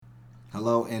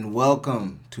Hello and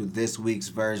welcome to this week's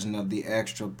version of the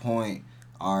Extra Point,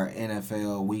 our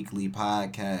NFL weekly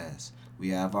podcast. We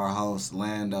have our host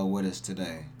Lando with us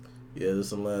today. Yeah, this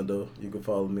is Lando. You can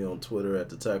follow me on Twitter at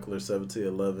the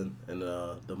Tackler1711 and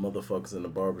the Motherfuckers in the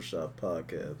Barbershop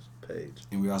podcast page.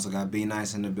 And we also got Be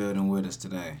Nice in the building with us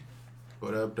today.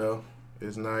 What up, though?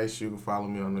 It's nice. You can follow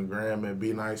me on the gram at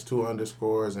Be Nice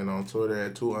 2_ and on Twitter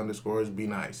at 2_ Be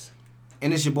Nice.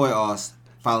 And it's your boy Oz.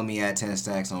 Follow me at 10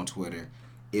 Stacks on Twitter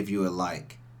if you would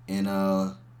like. And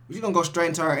we're just gonna go straight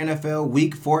into our NFL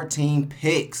Week 14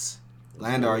 picks.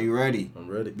 Lando, are you ready? I'm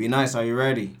ready. Be Nice, are you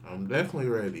ready? I'm definitely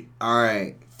ready. All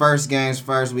right. First games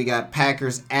first. We got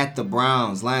Packers at the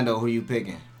Browns. Lando, who you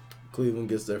picking? Cleveland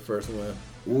gets their first win.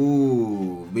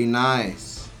 Ooh, Be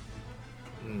Nice.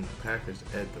 Packers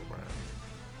at the Browns.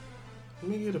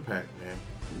 Let me get a pack, man.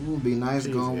 Ooh, Be Nice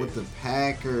Jeez, going with the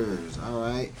Packers. All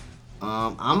right.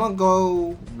 I'm gonna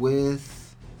go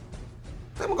with.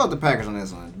 I'm gonna go with the Packers on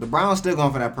this one. The Browns still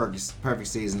going for that perfect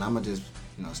season. I'm gonna just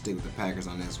stick with the Packers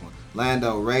on this one.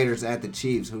 Lando, Raiders at the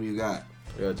Chiefs. Who you got?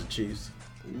 I got the Chiefs.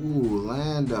 Ooh,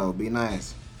 Lando, Be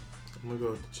Nice. I'm going to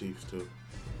go with the Chiefs, too.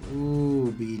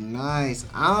 Ooh, Be Nice.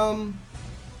 I'm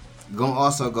gonna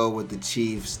also go with the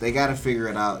Chiefs. They gotta figure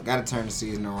it out. Gotta turn the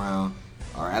season around.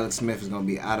 Or Alex Smith is gonna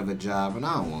be out of a job, and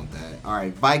I don't want that. All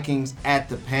right, Vikings at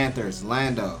the Panthers.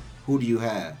 Lando, who do you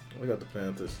have? I got the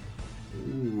Panthers.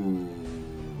 Ooh,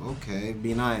 okay,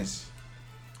 Be Nice.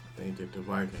 I think that the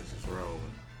Vikings is rolling.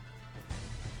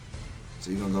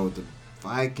 So you're gonna go with the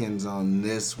Vikings on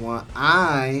this one.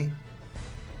 I'm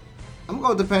gonna go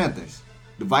with the Panthers.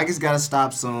 The Vikings gotta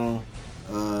stop soon.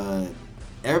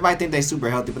 Everybody think they super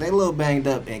healthy, but they a little banged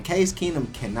up, and Case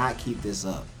Keenum cannot keep this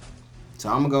up. So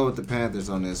I'm gonna go with the Panthers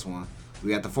on this one.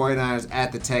 We got the 49ers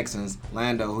at the Texans.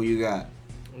 Lando, who you got?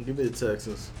 Give me the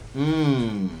Texans.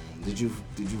 Did you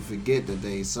forget that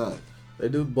they suck? They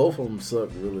do. Both of them suck,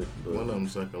 really. But One of them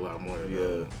suck a lot more than the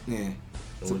other. Yeah.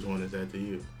 So which one is that to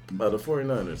you? By the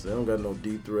 49ers, they don't got no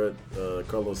deep threat.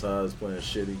 Carlos Hyde's playing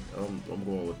shitty. I'm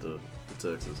going with the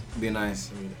Texans. Be Nice.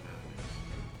 Give me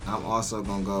the I'm also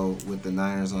going to go with the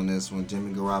Niners on this one.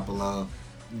 Jimmy Garoppolo.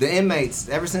 The inmates,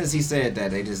 ever since he said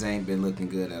that, they just ain't been looking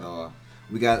good at all.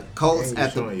 We got Colts Ain't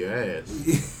at showing your ass.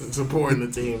 Supporting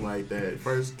the team like that.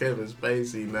 First Kevin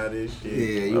Spacey, now this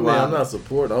shit. Yeah, I'm not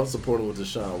supporting. I'm supporting with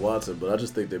Deshaun Watson, but I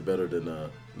just think they're better than the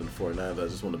 49ers. I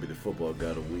just want to be the football guy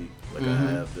of the week, like I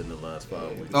have been the last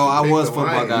 5 weeks. Oh, I Pick was the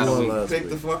football guy of the Lions. week. Pick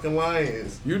the fucking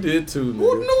Lions. You did too,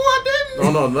 Well, nigga. no, I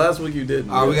didn't. No, last week you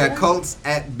didn't. All right, we got Colts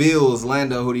at Bills.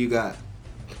 Lando, who do you got?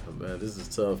 Man, this is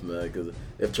tough, man. Because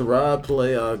if Tyrod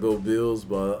play, I'll go Bills,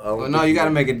 but I don't. Well, no, you got to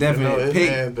make a definite it's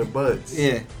pick. the butts.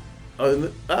 Yeah.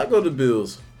 I'll go to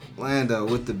Bills. Lando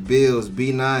with the Bills.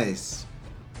 Be Nice.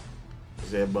 Is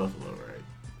that Buffalo, right?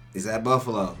 Is that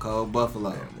Buffalo? Cold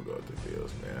Buffalo. Man, I'm gonna go with the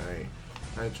Bills, man.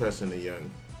 I ain't trusting the young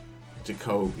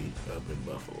Jacoby up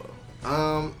in Buffalo.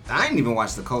 I ain't even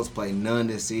watched the Colts play none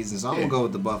this season, so I'm Yeah. gonna go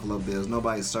with the Buffalo Bills.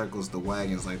 Nobody circles the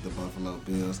wagons like the Buffalo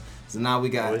Bills. So now we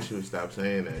I got wish you would stop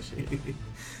saying that shit.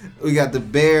 we got the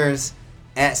Bears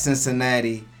at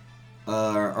Cincinnati.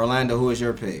 Orlando, who is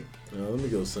your pick? Let me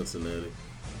go Cincinnati.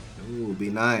 Ooh, Be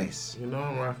Nice. You know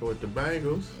I'm rocking with the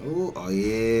Bengals. Ooh, oh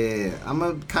yeah. I'm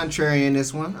a contrarian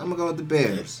this one. I'm gonna go with the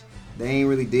Bears. They ain't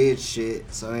really did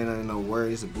shit, so ain't no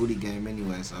worry. It's a booty game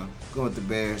anyway, so go with the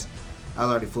Bears. I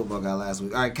was already football guy last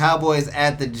week. All right, Cowboys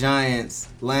at the Giants.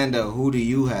 Lando, who do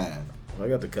you have? I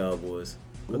got the Cowboys.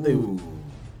 I Ooh,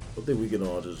 think we can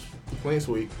all just Clean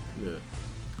sweep. yeah.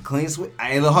 clean sweep.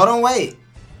 Hey, hold on, wait.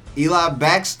 Eli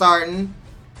back starting.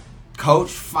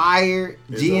 Coach fired.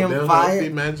 Is GM Odell healthy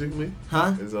fired. magically?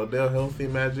 Huh? Is Odell healthy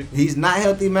magically? He's not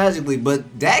healthy magically,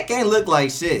 but Dak ain't look like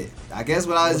shit. I guess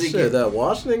without Oh, Ezekiel. shit, that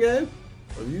Washington game?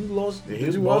 Have you lost? Yeah, he did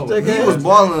was you watch balling. that game? He was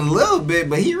balling a little bit,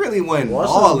 but he really wasn't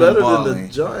Washington's better balling. than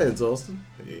the Giants, Austin.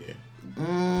 Yeah.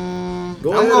 I'm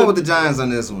Go going ahead with the Giants on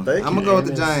this one. Thank I'm you. going to go with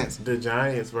And the it's Giants. The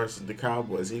Giants versus the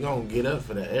Cowboys. He gonna get up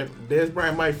for that. Dez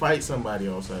Bryant might fight somebody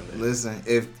on Sunday. Listen,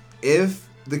 if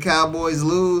the Cowboys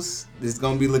lose, it's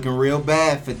going to be looking real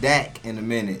bad for Dak in a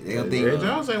minute. They'll think. Jerry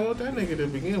Jones ain't want that nigga to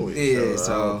begin with. Yeah, I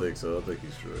so. don't think so. I think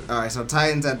he's straight. All right, so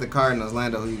Titans at the Cardinals.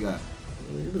 Lando, who you got?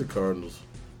 Give me the Cardinals.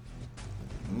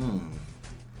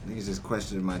 Niggas just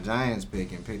questioned my Giants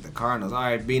pick and picked the Cardinals. All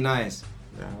right, Be Nice.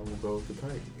 Nah, I will go with the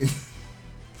Titans.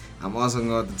 I'm also going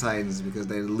to go with the Titans because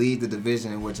they lead the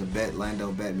division in which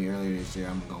Lando bet me earlier this year.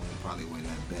 I'm going to probably win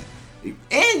that bet.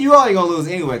 And you only gonna lose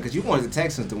anyway because you wanted the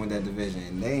Texans to win that division,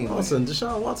 and they ain't winning. Listen,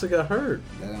 Deshaun Watson got hurt.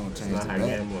 That don't It's change not the how bet.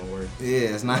 gambling works. Yeah,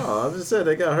 it's not. No, I just said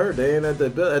they got hurt. They ain't at their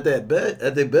best.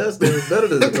 At their best, they was better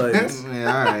than the Titans.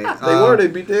 Yeah, all right. They were. They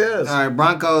beat their ass. All right,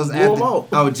 Broncos Blew at them out.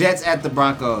 the Jets at the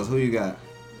Broncos. Who you got?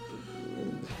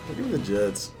 Give me the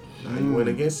Jets. Now, you went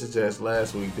against the Jets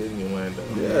last week, didn't you, Lando?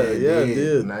 Yeah, I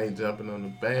did. Now you jumping on the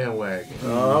bandwagon.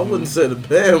 I wouldn't say the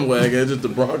bandwagon, just the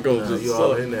Broncos. Now Just you all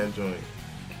suck. in that joint.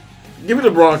 Give me the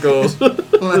Broncos.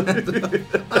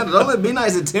 Don't let Be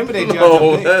Nice intimidate you. No, out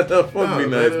your pick. that fuck be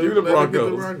nice. Give me the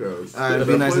Broncos. All right,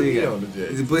 Be Nice. Who Put me you on the got?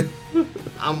 Jets. But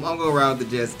I'm gonna ride with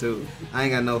the Jets too. I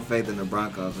ain't got no faith in the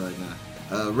Broncos right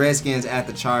now. Redskins at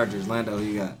the Chargers. Lando, who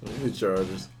you got? Give me the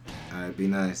Chargers. All right, Be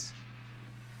Nice.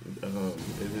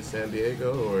 Is it San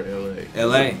Diego or LA?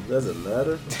 L.A. Doesn't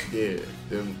matter. Yeah,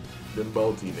 them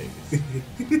Bolty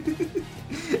niggas.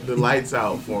 The lights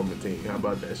out former team. How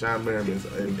about that? Sean Merriman's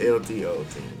an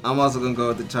LTO team. I'm also gonna go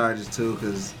with the Chargers too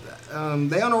because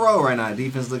they on the road right now.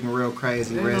 Defense looking real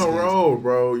crazy. They Redskins. on roll,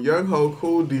 bro. Young Ho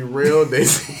Cool derailed they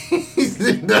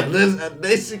season.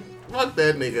 They should fuck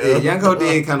that nigga. Yeah, up. Young Ho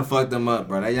did kind of fuck them up,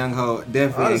 bro. That Young Ho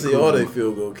definitely. Honestly, ain't cool all no they more.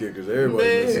 field goal kickers. Everybody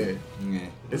missing. Man, Yeah.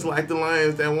 it's like the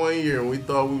Lions that one year and we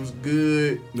thought we was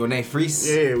good. When they freeze.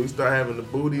 Yeah, we start having the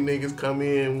booty niggas come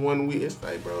in 1 week. It's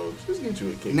like, bro, just get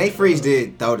you a kick. Nate Freeze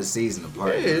did throw the season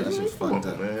apart. Yeah, bro. That shit was come fucked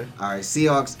on, up. man. All right,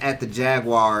 Seahawks at the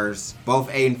Jaguars. Both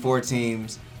 8-4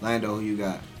 teams. Lando, who you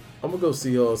got? I'm gonna go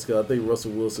Seahawks because I think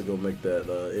Russell Wilson gonna make that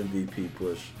MVP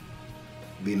push.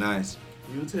 Be nice.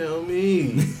 You tell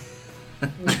me.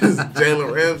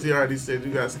 Jalen Ramsey already said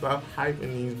you gotta stop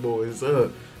hyping these boys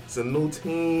up. It's a new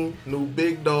team, new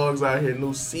big dogs out here,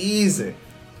 new season.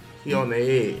 He on the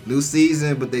edge. New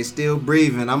season, but they still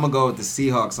breathing. I'm gonna go with the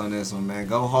Seahawks on this one, man.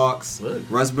 Go Hawks. Look,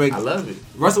 Russ I love it.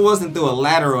 Russell Wilson threw a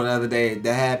lateral the other day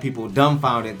that had people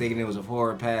dumbfounded thinking it was a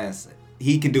forward pass.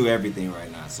 He can do everything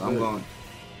right now, so I'm Good. going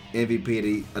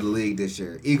MVP of the league this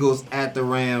year. Eagles at the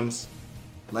Rams.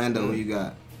 Lando, who you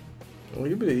got? Well,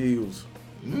 give me the Eagles.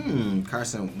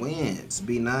 Carson Wentz.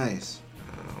 Be nice.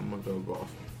 I'm gonna go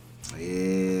golf.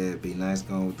 Yeah, be nice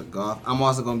going with the golf. I'm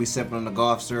also going to be sipping on the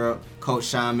golf syrup. Coach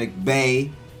Sean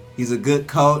McVay. He's a good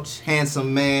coach,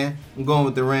 handsome man. I'm going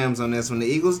with the Rams on this one. The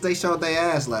Eagles, they showed their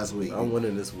ass last week. I'm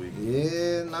winning this week.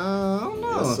 Yeah, no, I don't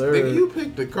know. Yes, sir. Nigga, you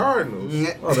picked the Cardinals.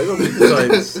 Yeah. Oh, they gonna beat the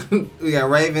Titans. We got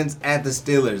Ravens at the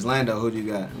Steelers. Lando, who do you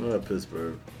got? I'm at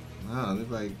Pittsburgh. Oh,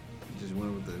 looks like you just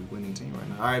went with the winning team right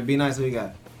now. All right, be nice. Who you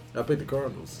got? I picked the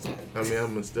Cardinals. I mean,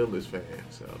 I'm a Steelers fan,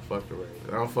 so fuck the Ravens.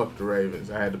 I don't fuck the Ravens.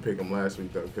 I had to pick them last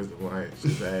week, though, because the Lions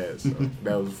just ass. So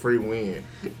that was a free win.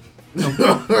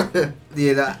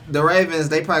 Yeah, the Ravens,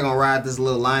 they probably going to ride this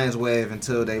little Lions wave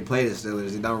until they play the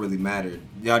Steelers. It don't really matter.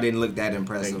 Y'all didn't look that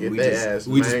impressive. And get their ass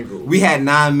mangled. We had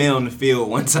 9 mil on the field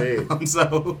one time, Yeah.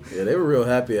 so Yeah, they were real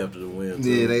happy after the win. Too.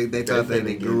 yeah, they thought they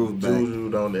finna groove get back.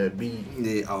 jujued on that beat.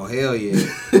 Yeah, oh hell yeah.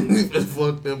 Just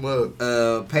fuck them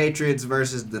up. Patriots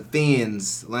versus the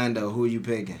Fins. Lando, who are you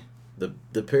picking?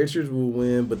 The Patriots will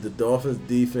win, but the Dolphins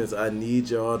defense, I need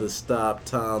y'all to stop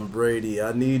Tom Brady.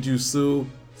 I need you, Sue.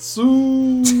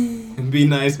 Be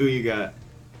nice. Who you got?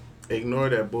 Ignore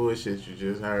that bullshit you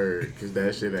just heard, because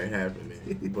that shit ain't happening.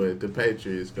 But the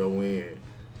Patriots go win.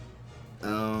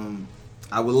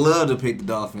 I would love to pick the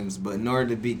Dolphins, but in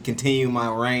order to continue my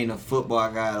reign of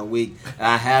football guy of the week,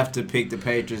 I have to pick the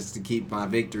Patriots to keep my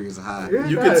victories high. Yeah.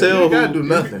 You gotta- can tell you who gotta do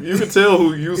nothing. You can tell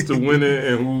who used to winning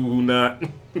and who not.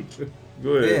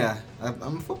 Go ahead. Yeah,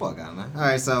 I'm a football guy, man. All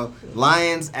right, so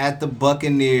Lions at the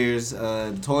Buccaneers,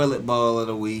 toilet bowl of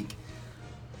the week.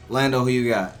 Lando, who you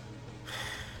got?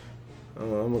 I'm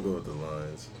gonna go with the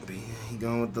Lions. You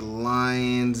going with the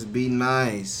Lions? Be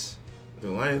nice. The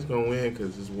Lions gonna win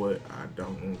because it's what I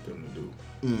don't want them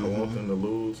to do. I want them to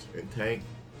lose and tank,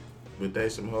 but they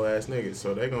some whole ass niggas,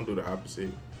 so they gonna do the opposite.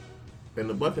 And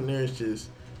the Buccaneers just,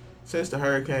 since the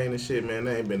hurricane and shit, man,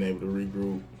 they ain't been able to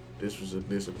regroup. This was a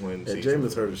disappointing And season.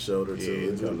 Jameis hurt his shoulder Yeah,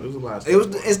 too. it was a lot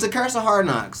of It's the curse of Hard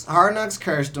Knocks. Hard Knocks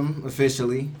cursed them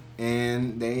officially,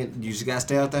 and you just gotta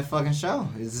stay off that fucking show.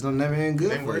 It's just never been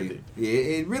good Ain't for worth you. it. Yeah,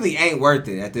 it really ain't worth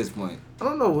it at this point. I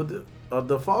don't know. What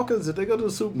the Falcons, did they go to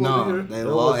the Super Bowl No, this they year?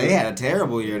 lost. They had a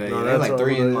terrible year. They No, were like that's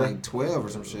 3 and all, like 12 or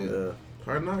some shit. Yeah.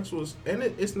 Hard Knocks was, and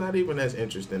it's not even as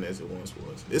interesting as it once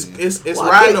was. It's Yeah. it's Well,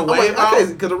 riding the wave out.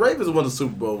 because the Ravens won the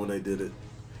Super Bowl when they did it.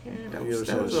 Yeah, That that was was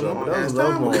a a long long ass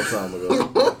time time ago.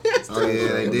 ago. Oh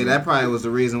yeah, they did. That probably was the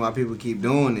reason why people keep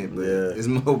doing it. But Yeah. it's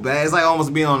more bad. It's like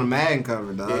almost being on the Madden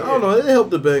cover, dog. I don't know. It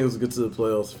helped the Bengals get to the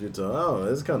playoffs a few times. I don't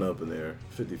know. It's kind of up in the air,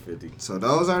 50-50. So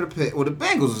those are the picks. Well, the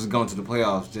Bengals was going to the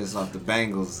playoffs just off the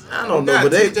Bengals. I don't know, got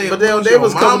but they TJ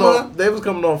was coming Mama. on. They was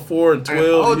coming on 4 and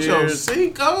 12 Ocho years.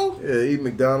 Cinco. Yeah, eat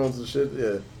McDonald's and shit. Yeah.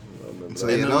 I remember So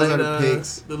that. yeah, And those late, are the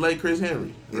picks. The late Chris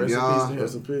Henry. If Rest in y'all- peace to him.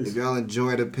 Rest in peace. If y'all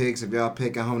enjoy the picks, if y'all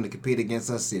pick at home to compete against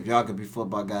us, see if y'all could be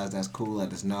football guys, that's cool.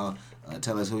 Let us know.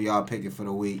 Tell us who y'all picking for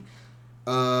the week.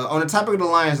 On the topic of the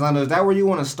Lions, Lando, is that where you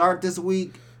want to start this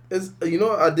week? It's,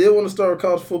 I did want to start with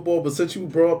college football, but since you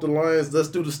brought up the Lions, let's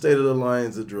do the State of the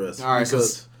Lions address. All right, so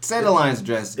Because say the Lions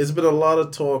address. it's been a lot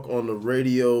of talk on the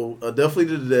radio. Definitely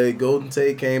today, Golden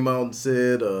Tate came out and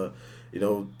said,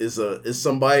 it's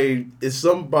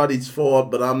somebody's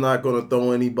fault, but I'm not going to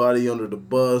throw anybody under the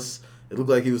bus. It looked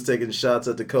like he was taking shots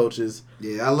at the coaches.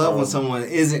 Yeah, I love when someone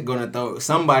isn't going to throw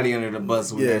somebody under the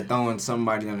bus when Yeah. they're throwing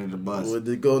somebody under the bus. Well,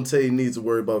 the Golden Tate needs to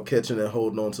worry about catching and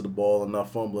holding on to the ball and not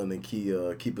fumbling in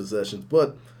key possessions.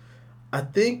 But I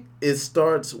think it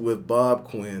starts with Bob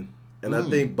Quinn. And I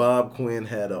think Bob Quinn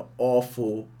had an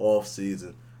awful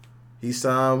offseason. He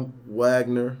signed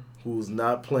Wagner, who's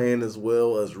not playing as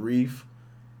well as Reef.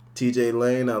 TJ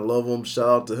Lane, I love him. Shout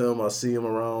out to him. I see him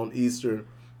around Eastern.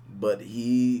 But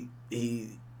he's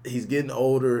getting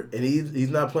older, and he's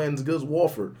not playing as good as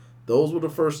Wolford. Those were the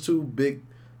first 2 big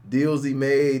deals he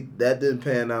made. That didn't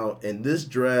pan out. And this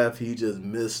draft, he just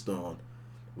missed on.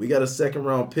 We got a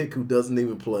second-round pick who doesn't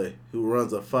even play, who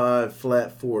runs a 5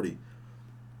 flat 40.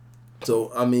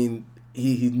 So, I mean,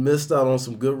 he missed out on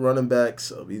some good running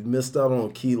backs. He missed out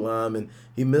on key linemen.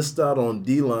 He missed out on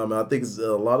D-linemen. I think there's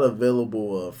a lot of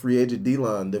available free agent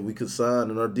D-line that we could sign,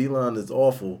 and our D-line is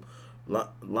awful.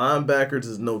 Linebackers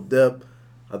is no depth.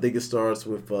 I think it starts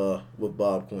with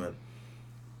Bob Quinn.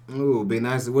 Ooh, be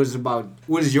nice. What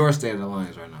is your State of the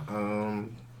Lions right now?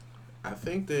 I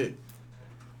think that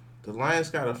the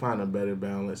Lions got to find a better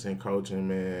balance in coaching,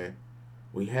 man.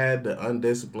 We had the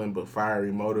undisciplined but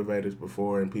fiery motivators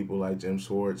before and people like Jim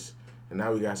Schwartz. And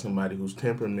now we got somebody whose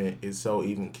temperament is so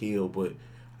even-keeled. But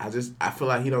I feel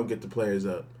like he don't get the players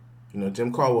up.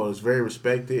 Jim Caldwell is very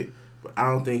respected, but I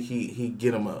don't think he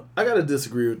get them up. I got to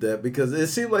disagree with that because it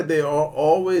seems like they are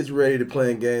always ready to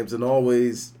play in games and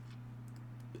always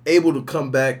able to come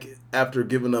back after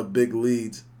giving up big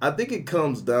leads. I think it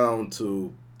comes down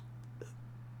to,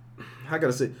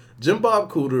 Jim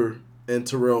Bob Cooter and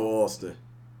Terrell Austin.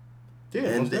 Yeah,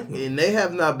 And they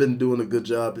have not been doing a good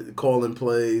job at calling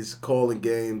plays, calling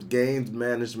games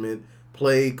management,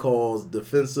 play calls,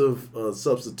 defensive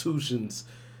substitutions.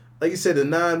 Like you said, the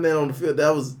 9 men on the field,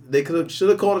 they should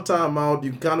have called a timeout. You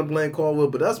can kind of blame Caldwell,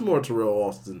 but that's more Terrell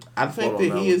Austin. I think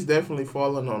that he is definitely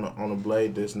falling on a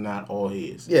blade that's not all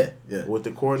his. Yeah. With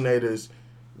the coordinators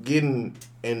getting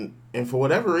and for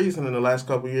whatever reason in the last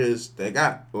couple of years, they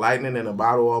got lightning in a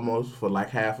bottle almost for like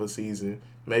half a season.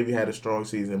 Maybe had a strong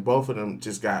season. Both of them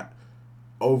just got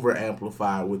over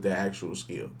amplified with their actual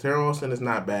skill. Terrell Austin is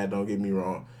not bad, don't get me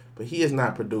wrong, but he is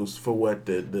not produced for what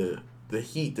the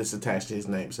heat that's attached to his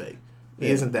namesake. He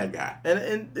isn't that guy.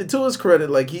 And to his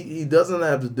credit, like he doesn't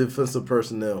have the defensive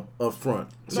personnel up front.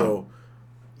 No. So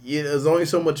yeah, there's only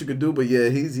so much you could do, but yeah,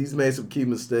 he's made some key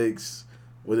mistakes.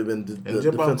 Would have been And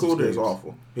Jim Bob Cooter is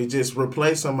awful. He just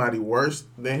replaced somebody worse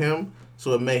than him,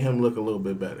 so it made him look a little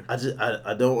bit better.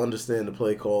 I don't understand the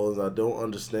play calls. I don't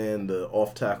understand the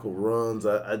off tackle runs.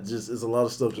 It's a lot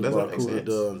of stuff that Bob Cooter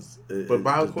does. But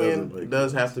Bob Quinn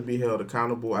does have to be held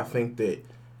accountable. I think that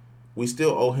we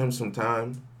still owe him some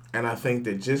time, and I think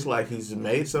that just like he's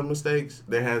made some mistakes,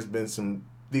 there has been some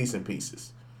decent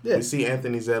pieces. Yeah. We see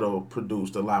Anthony Zetto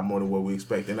produced a lot more than what we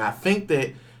expected, and I think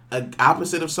that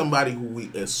opposite of somebody who we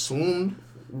assumed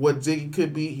what Ziggy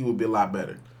could be, he would be a lot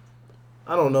better.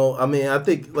 I don't know. I mean, I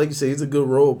think, like you say, he's a good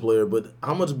role player, but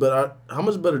how much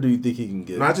better do you think he can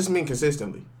get? No, I just mean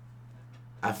consistently.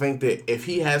 I think that if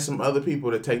he has some other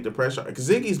people to take the pressure, because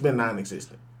Ziggy's been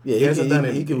non-existent. Yeah, he hasn't done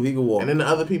anything. He can walk. And then the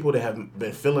other people that have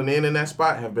been filling in that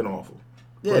spot have been awful.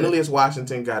 Yeah, Cornelius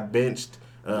Washington got benched.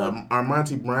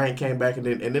 Armonte Bryant came back, and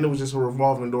then it was just a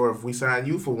revolving door. If we sign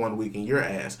you for 1 week and your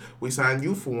ass, we sign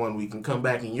you for 1 week and come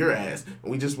back in your ass,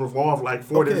 and we just revolve like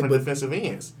four different defensive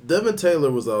ends. Devin Taylor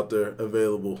was out there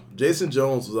available. Jason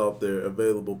Jones was out there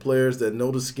available. Players that know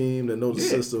the scheme, that know the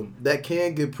system, that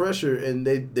can get pressure, and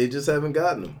they just haven't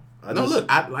gotten them.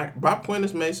 Bob Quinn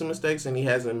has made some mistakes, and he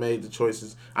hasn't made the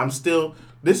choices.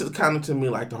 This is kind of to me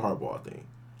like the Harbaugh thing.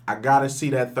 I gotta see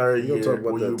that third year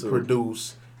where you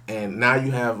produce. And now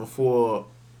you have a full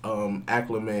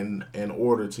acclimate and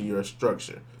order to your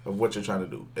structure of what you're trying to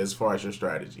do as far as your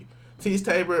strategy. Tease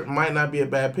Tabor might not be a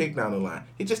bad pick down the line.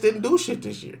 He just didn't do shit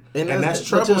this year, and that's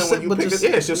but troubling when you pick.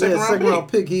 It's your second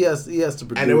round pick. He has to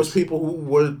produce. And there was people who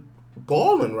were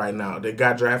balling right now that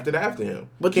got drafted after him.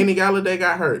 But Kenny Galladay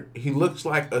got hurt. He looks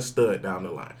like a stud down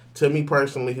the line. To me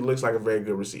personally, he looks like a very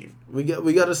good receiver. We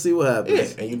got to see what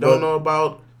happens. Yeah, and you don't know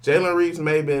about Jalen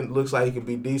Reeves-Maybin. Looks like he could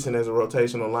be decent as a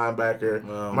rotational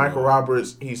linebacker. Michael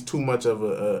Roberts, he's too much of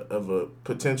a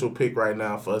potential pick right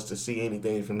now for us to see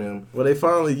anything from him. Well, they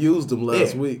finally used him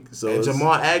last week. So and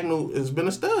Jamal Agnew has been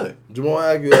a stud. Jamal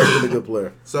Agnew has been a good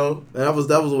player. So and that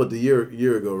was what the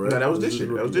year ago, right? No, that was this year.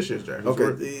 That was this year's draft.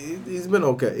 Okay, he's been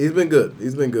okay. He's been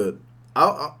good.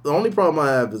 The only problem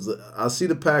I have is I see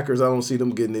the Packers. I don't see them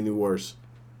getting any worse.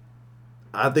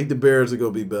 I think the Bears are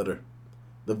going to be better.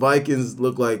 The Vikings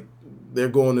look like they're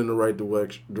going in the right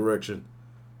direction.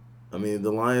 I mean,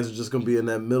 the Lions are just going to be in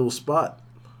that middle spot,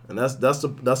 and that's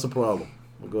the problem.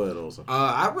 Well, go ahead, Olsen.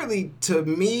 To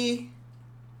me,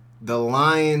 the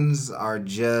Lions are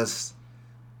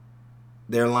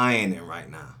they're lying right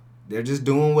now. They're just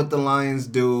doing what the Lions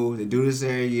do. They do this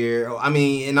every year. I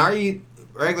mean, in our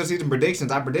regular season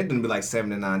predictions, I predicted them to be like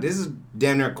 7-9. This is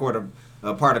damn near part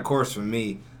of course for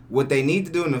me. What they need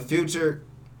to do in the future,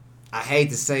 I hate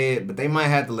to say it, but they might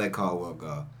have to let Caldwell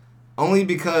go. Only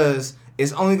because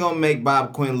it's only going to make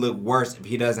Bob Quinn look worse if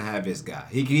he doesn't have his guy.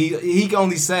 He can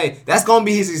only say, that's going to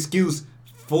be his excuse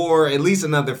for at least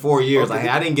another 4 years. Okay. Like, hey,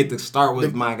 I didn't get to start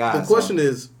with my guy. The question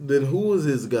is, then who is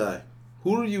his guy?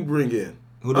 Who do you bring in?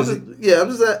 I'm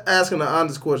just asking an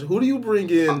honest question. Who do you bring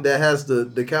in that has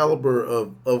the caliber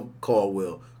of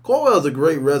Caldwell? Caldwell has a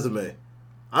great resume.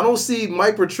 I don't see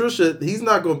Mike Patricia. He's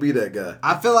not going to be that guy.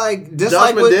 I feel like Josh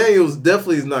McDaniels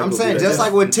definitely is not going to be that guy. I'm saying, just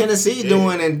like what Tennessee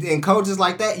doing and coaches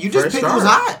like that, you just pick who's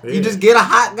hot. Yeah. You just get a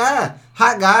hot guy.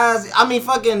 Hot guys. I mean,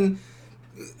 fucking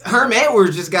Herm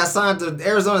Edwards just got signed to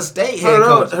Arizona State head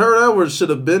coach. Herm Edwards should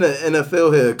have been an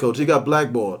NFL head coach. He got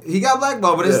blackballed.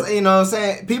 But it's, you know what I'm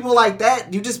saying, people like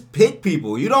that, you just pick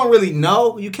people. You don't really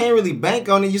know. You can't really bank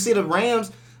on it. You see the Rams,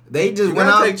 they just went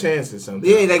out. Take chances sometimes.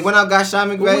 Yeah, they went out, got Sean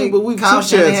McVay. Kyle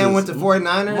Shanahan went to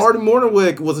 49ers. Marty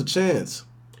Morningweg was a chance.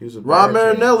 Rob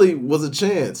Marinelli was a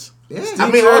chance. Yeah.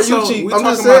 I mean, also, we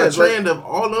talking about a trend of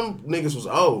all them niggas was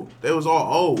old. They was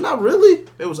all old. Not really.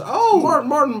 They was old. Martin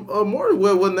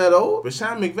Morningweg wasn't that old. But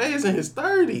Sean McVay is in his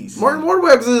 30s. Martin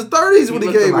Morningweg was in his 30s when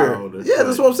he came here. Older, yeah,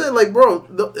 that's what I'm saying. Like, bro,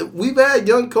 we've had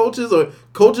young coaches or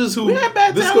coaches who... We had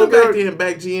bad talent back then,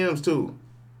 back GMs, too.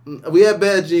 We had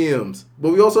bad GMs,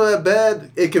 but we also had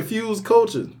bad and confused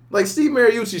coaching. Like, Steve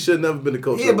Mariucci should have never been the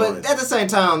coach of the Lions. At the same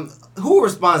time,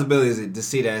 whose responsibility is it to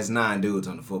see that it's 9 dudes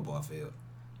on the football field?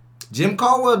 Jim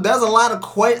Caldwell does a lot of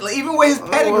even with his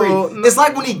pedigree. It's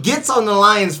like when he gets on the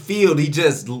Lions field, he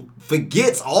just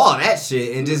forgets all that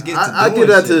shit and just gets to doing I give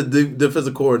that to the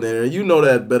defensive coordinator. You know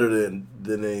that better than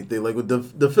anything. Like, when the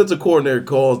defensive coordinator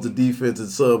calls the defense and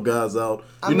sub guys out,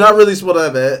 you're not really supposed to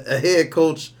have a head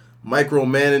coach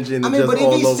micromanaging. But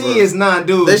if you see his 9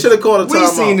 dudes, they should have called a timeout. We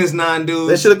seen his 9 dudes.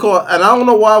 They should have called, and I don't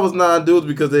know why it was 9 dudes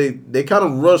because they kind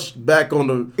of rushed back on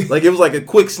the like it was like a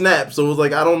quick snap. So it was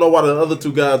like I don't know why the other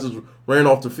 2 guys just ran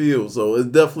off the field. So it's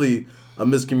definitely a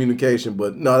miscommunication.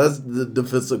 But no, that's the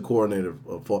defensive coordinator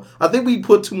fault. I think we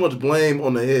put too much blame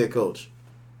on the head coach.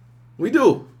 We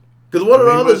do. Because what are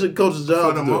the other coaches'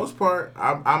 jobs? For the most part,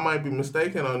 I might be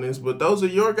mistaken on this, but those are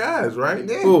your guys, right?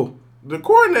 Yeah. Who? The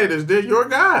coordinators, they're your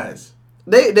guys.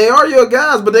 They are your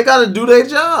guys, but they got to do their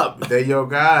job. They're your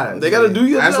guys. They got to do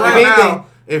your job. That's right now.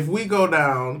 If we go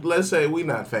down, let's say we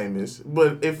not famous,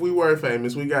 but if we were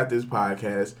famous, we got this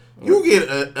podcast. You get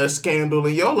a scandal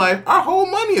in your life, our whole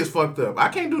money is fucked up. I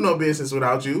can't do no business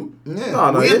without you.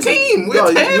 Yeah. We're a team. We're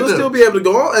a tandem. You'll still be able to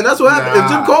go on, and that's what happened. If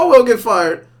Jim Caldwell get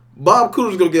fired, Bob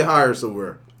Cooter's gonna get hired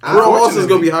somewhere. Earl Austin's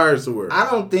gonna be hired somewhere. I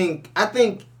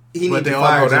think he needs to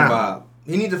fire Jim Bob.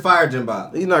 He need to fire Jim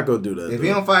Bob. He's not gonna do that. If he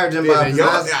don't fire Jim Bob,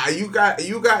 you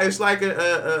got. It's like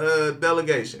a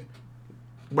delegation.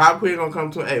 Bob Quinn gonna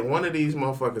come to hey, one of these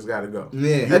motherfuckers gotta go.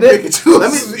 Yeah, you pick and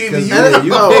choose. You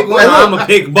pick one. I'm gonna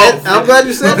pick both. I'm glad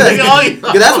you said that.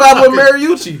 That's why I put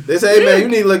Mariucci. They say, hey man, you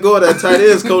need to let go of that tight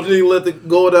ends coach. You need to let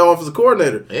go of that offensive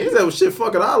coordinator. He said, well, shit,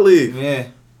 fuck it, I'll leave. Yeah.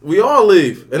 We all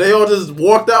leave, and they all just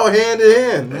walked out hand in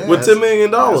hand with $10 million.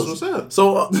 That's what's up.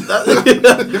 So,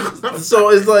 so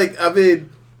it's like, I mean,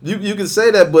 you can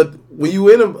say that, but when you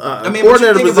in a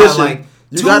coordinator position,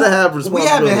 You got to have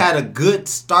responsibility. We haven't had a good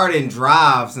starting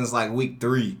drive since like week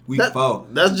 3, week 4.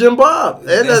 That's Jim Bob.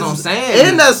 And that's what I'm saying.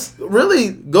 And that's really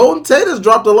Golden Tate has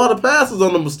dropped a lot of passes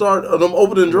on them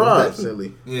opening drives.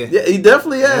 Definitely. Yeah, he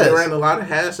definitely has. He ran a lot of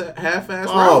half-ass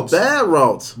routes. Oh, bad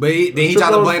routes. But he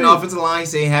tried to blame the offensive line. He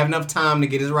said he didn't have enough time to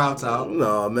get his routes out.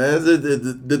 No, man.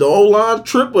 Did the O-line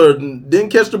trip or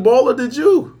didn't catch the ball, or did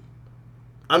you?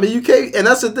 I mean, you can't. And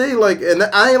that's the thing. Like, and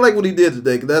I ain't like what he did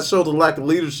today, because that shows a lack of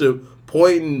leadership.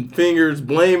 Pointing fingers,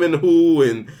 blaming who,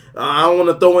 and I don't want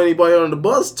to throw anybody under the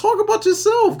bus. Talk about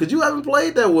yourself, because you haven't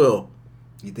played that well.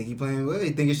 You think he playing well?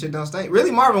 You think his shit don't stink?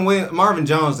 Really, Marvin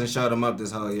Jones done showed him up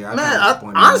this whole year.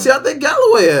 Honestly, I think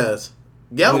Galloway has.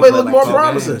 Galloway looked more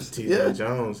promising. T.J.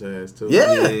 Jones has too.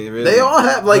 Yeah, really. They all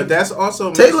have but that's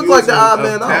also Tate looked like the odd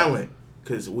man talent.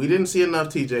 Because we didn't see enough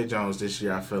T.J. Jones this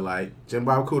year, I feel like. Jim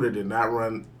Bob Cooter did not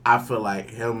run, I feel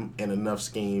like, him in enough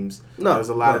schemes. No, there's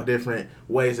a lot of different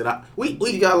ways that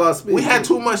we got a lot of speed. We had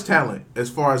too much talent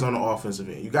as far as on the offensive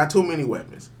end. You got too many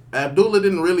weapons. Abdullah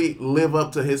didn't really live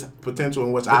up to his potential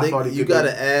in which I thought he could. You got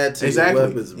to add to your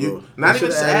weapons, bro. Not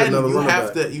even adding.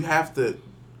 You have to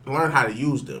learn how to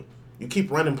use them. You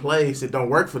keep running plays that don't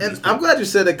work for these people. I'm glad you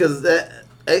said that, because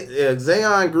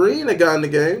Zayon Green, that guy in the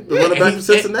game, the running back from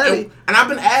Cincinnati. And I've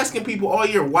been asking people all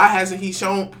year, why hasn't he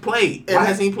played? Why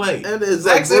hasn't he played? And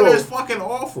Zach Zenner is fucking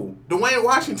awful. Dwayne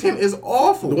Washington is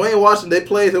awful. Dwayne Washington, they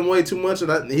played him way too much,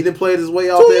 and he didn't play his way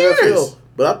out there in the field.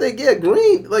 But I think,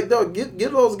 Green, like, get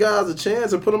those guys a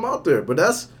chance and put them out there. But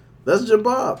that's Jim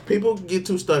Bob. People get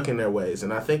too stuck in their ways,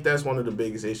 and I think that's one of the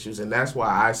biggest issues, and that's why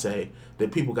I say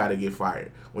that people got to get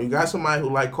fired. When you got somebody who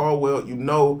like Caldwell,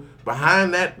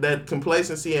 behind that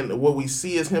complacency and what we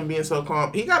see as him being so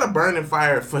calm, he got a burning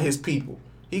fire for his people.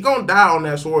 He gonna die on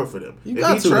that sword for them. If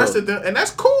he trusted them, and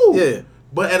that's cool. Yeah.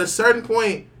 But at a certain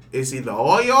point, it's either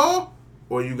all y'all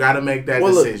or you got to make that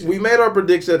decision. Look, we made our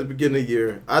prediction at the beginning of the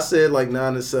year. I said like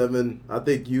 9-7. I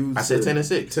think you. I said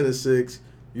 10-6. 10-6.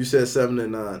 You said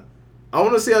 7-9. I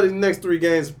want to see how these next 3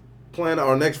 games plan out,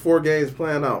 or next 4 games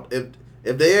plan out.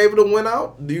 If they able to win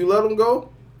out, do you let them go?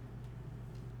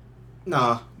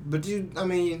 Nah, but you gotta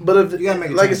make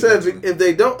a like I said, if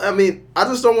they don't, I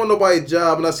just don't want nobody's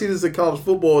job, and I see this in college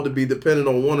football, to be dependent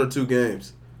on 1 or 2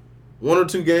 games. 1 or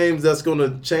 2 games that's going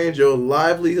to change your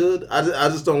livelihood. I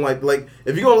just don't like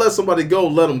if you're going to let somebody go,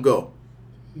 let them go.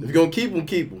 If you're going to keep them,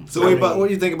 keep them. So what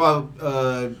do you think about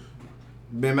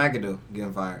Ben McAdoo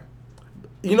getting fired?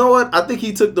 You know what? I think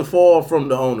he took the fall from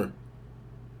the owner.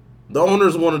 The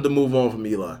owners wanted to move on from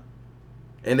Eli,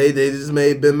 and they just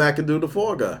made Ben McAdoo the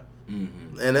fall guy.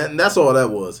 Mm-hmm. And that's all that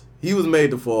was. He was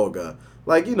made the fall guy.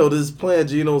 This playing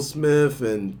Geno Smith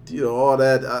and all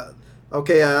that.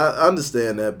 I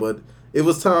understand that, but it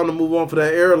was time to move on for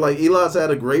that era. Like, Eli's had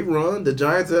a great run. The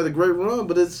Giants had a great run,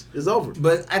 but it's over.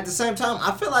 But at the same time,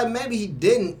 I feel like maybe he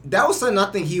didn't. That was something I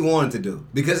think he wanted to do.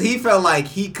 Because he felt like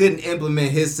he couldn't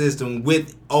implement his system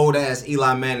with old-ass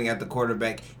Eli Manning at the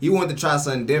quarterback. He wanted to try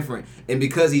something different. And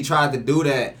because he tried to do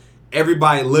that,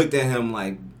 everybody looked at him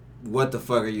like, what the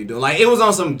fuck are you doing? Like, it was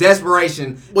on some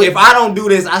desperation. If I don't do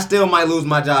this, I still might lose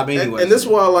my job anyway. And this is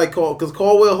why I like because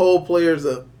Caldwell hold players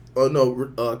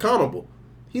accountable.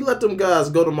 He let them guys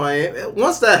go to Miami.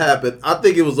 Once that happened, I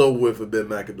think it was over with for Ben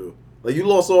McAdoo. Like, you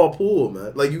lost all pool,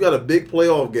 man. Like, you got a big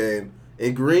playoff game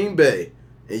in Green Bay,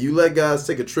 and you let guys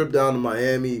take a trip down to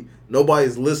Miami.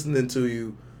 Nobody's listening to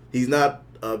you. He's not.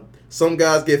 Some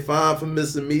guys get fined for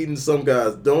missing meetings. Some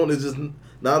guys don't. It's just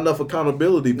not enough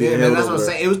accountability being held. That's what I'm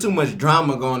saying. It was too much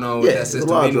drama going on with that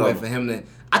system anyway for him to.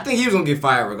 I think he was gonna get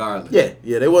fired regardless.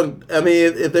 Yeah, they wasn't. I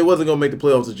mean, if they wasn't gonna make the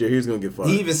playoffs this year, he was gonna get fired.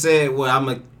 He even said, "Well, I'm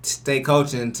gonna stay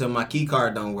coaching until my key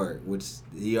card don't work," which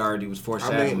he already was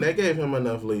foreshadowing. They gave him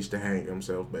enough leash to hang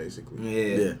himself, basically.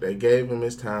 Yeah. They gave him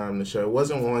his time to show. It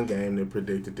wasn't one game that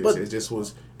predicted this.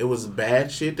 It was bad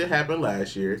shit that happened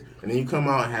last year, and then you come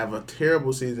out and have a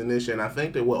terrible season this year. And I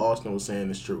think that what Austin was saying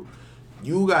is true.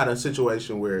 You got a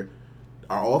situation where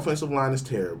our offensive line is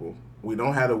terrible. We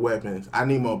don't have the weapons. I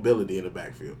need mobility in the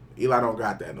backfield. Eli don't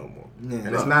got that no more. Yeah,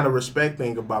 and it's not a respect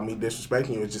thing about me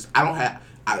disrespecting you. It's just I don't have.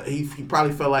 He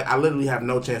probably felt like I literally have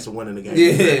no chance of winning the game.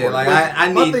 Yeah, like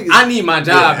I need my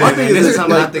job. Yeah, this is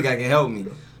something I think I can help me.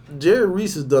 Jerry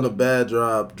Reese has done a bad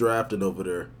job drafting over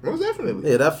there. Most definitely.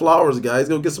 Yeah, that Flowers guy, he's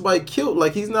gonna get somebody killed.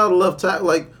 Like, he's not a left tackle.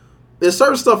 Like, there's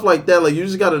certain stuff like that. Like, you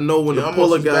just got to know when to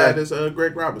pull a guy. As bad as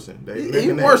Greg Robinson.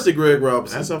 He's worse than Greg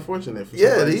Robinson. That's unfortunate.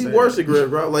 He's worse than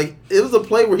Greg Robinson. Like, it was a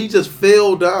play where he just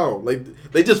fell down. Like,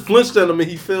 they just flinched at him and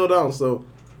he fell down. So,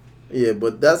 Yeah,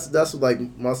 but that's like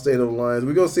my state of the Lions.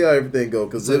 We're gonna see how everything go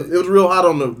because it was real hot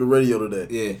on the radio today.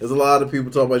 Yeah, there's a lot of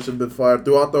people talking about should have been fired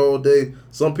throughout the whole day.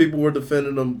 Some people were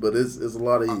defending them, but it's a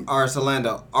lot of heat. All right, so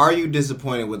Lando, are you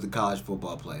disappointed with the college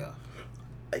football playoff?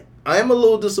 I am a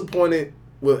little disappointed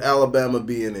with Alabama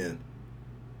being in,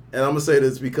 and I'm gonna say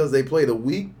this because they played a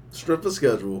weak strength of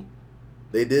schedule.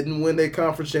 They didn't win their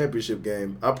conference championship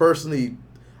game.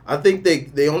 I think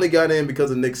they only got in because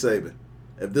of Nick Saban.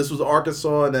 If this was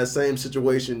Arkansas in that same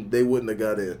situation, they wouldn't have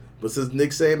got in. But since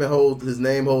Nick Saban his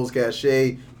name holds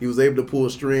cachet, he was able to pull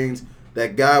strings.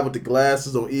 That guy with the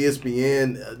glasses on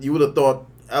ESPN, you would have thought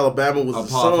Alabama was the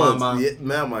Suns. Yeah,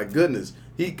 man, my goodness.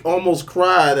 He almost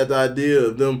cried at the idea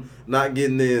of them not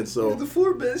getting in. So the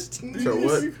 4 best teams. So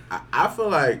what? I feel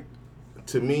like,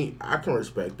 to me, I can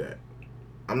respect that.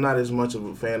 I'm not as much of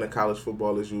a fan of college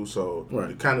football as you, so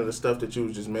right. Kind of the stuff that you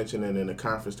was just mentioning in the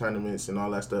conference tournaments and all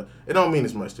that stuff, it don't mean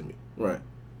as much to me. Right.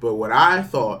 But what I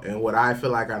thought and what I feel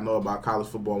like I know about college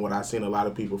football and what I've seen a lot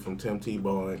of people from Tim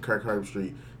Tebow and Kirk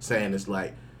Herbstreit saying is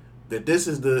like that this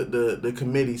is the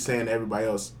committee saying to everybody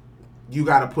else, you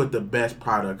got to put the best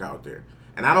product out there.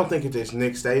 And I don't think it's just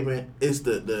Nick Saban. It's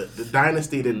the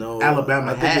dynasty that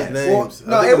Alabama has.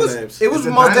 It was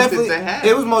most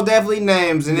definitely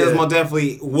names, and it was most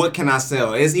definitely what can I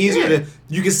sell. It's easier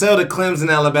you can sell the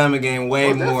Clemson Alabama game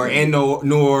way more in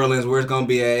New Orleans where it's gonna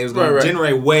be at. It was gonna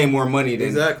generate way more money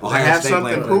than Ohio have State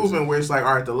something proven where it's like,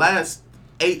 all right, the last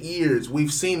 8 years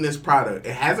we've seen this product.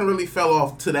 It hasn't really fell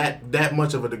off to that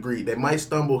much of a degree. They might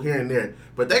stumble here and there,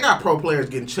 but they got pro players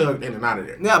getting chugged in and out of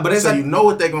there. Yeah, but you know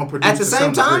what they're gonna produce. At the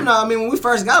same time, though, I mean, when we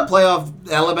first got a playoff,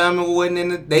 Alabama wasn't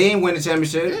in they ain't win the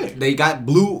championship. Yeah. They got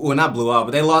not blew out,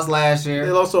 but they lost last year.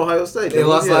 They lost to Ohio State. They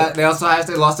lost Ohio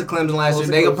State. Lost to Clemson last year.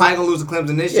 They probably gonna lose to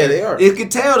Clemson this year. Yeah, they are. You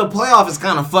could tell the playoff is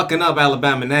kind of fucking up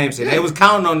Alabama names. They was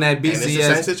counting on that BCS. And it's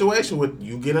the same situation with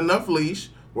you get enough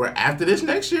leash. Where after this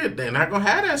next year, they're not gonna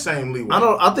have that same leeway.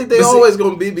 I think they always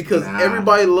gonna be because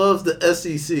everybody loves the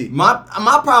SEC. My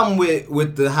problem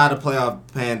with how the playoff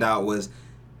panned out was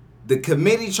the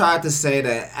committee tried to say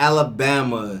that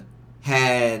Alabama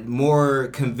had more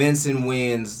convincing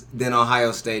wins than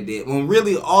Ohio State did. When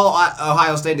really all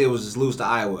Ohio State did was just lose to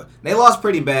Iowa. They lost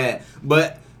pretty bad,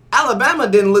 but Alabama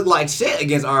didn't look like shit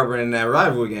against Auburn in that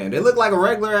rivalry game. They looked like a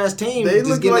regular ass team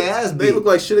just getting their ass beat. They looked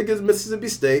like shit against Mississippi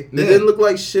State. They didn't look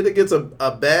like shit against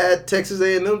a bad Texas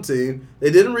A&M team. They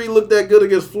didn't really look that good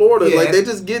against Florida. Yeah. Like they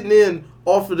just getting in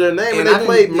off of their name. And they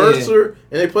played Mercer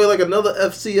and they played like another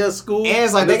FCS school. And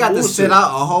it's like they got to sit out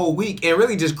a whole week and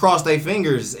really just cross their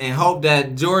fingers and hope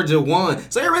that Georgia won.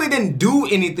 So they really didn't do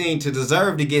anything to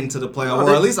deserve to get into the playoff,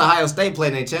 or at least Ohio State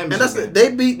played in their championship. And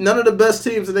they beat none of the best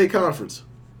teams in their conference.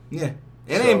 Yeah.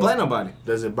 And they ain't play nobody.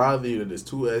 Does it bother you that it's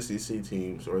 2 SEC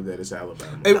teams or that it's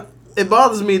Alabama? It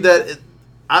bothers me that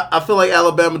I feel like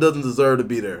Alabama doesn't deserve to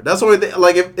be there. That's the only thing.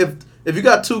 Like, if you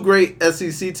got 2 great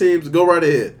SEC teams, go right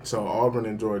ahead. So Auburn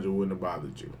and Georgia wouldn't have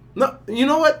bothered you? No. You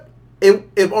know what?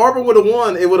 If Auburn would have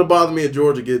won, it would have bothered me if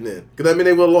Georgia getting in. Because, I mean,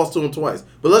 they would have lost to them twice.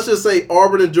 But let's just say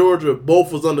Auburn and Georgia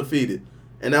both was undefeated.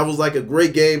 And that was like a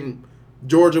great game.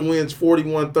 Georgia wins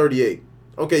 41-38.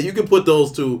 Okay, you can put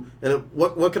those two, and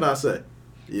what can I say?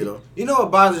 You know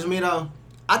what bothers me though?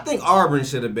 I think Auburn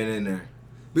should have been in there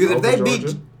because if they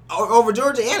beat over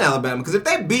Georgia and Alabama, because if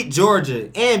they beat Georgia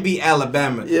and beat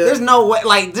Alabama, there's no way.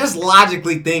 Like just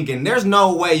logically thinking, there's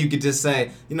no way you could just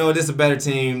say, this is a better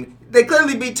team. They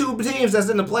clearly beat 2 teams that's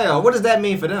in the playoff. What does that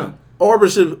mean for them? Auburn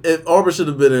should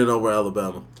have been in over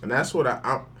Alabama, and that's what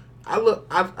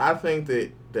I think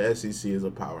that the SEC is a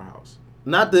powerhouse.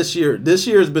 Not this year. This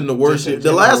year has been the worst year.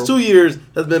 The last 2 years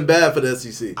has been bad for the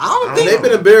SEC. I don't think they've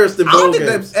been embarrassed in both games.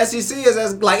 I don't think the SEC is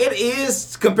as it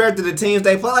is compared to the teams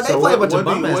they play. Like they play a bunch of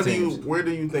bum ass teams. Where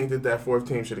do you think that 4th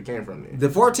team should have came from? Then? The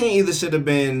 4th team either should have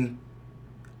been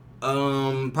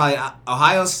probably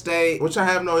Ohio State, which I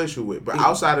have no issue with. But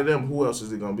outside of them, who else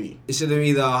is it gonna be? It should have been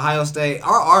either Ohio State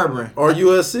or Auburn or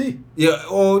USC. Yeah,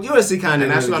 well, USC kind of.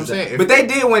 And that's what I'm saying. But they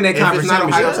did win that conference championship. If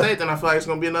it's not Ohio State, then I feel like it's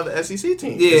gonna be another SEC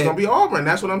team. Yeah, it's gonna be Auburn.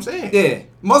 That's what I'm saying. Yeah,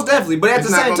 most definitely. But at the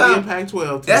same time, it's not gonna be a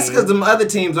Pac-12 team. That's because the other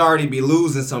teams already be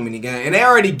losing so many games, and they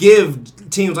already give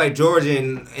teams like Georgia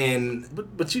and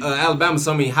Alabama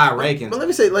so many high rankings. But let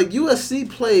me say, like USC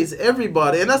plays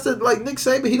everybody, and that's like Nick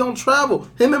Saban. He don't travel.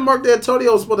 Him and Mark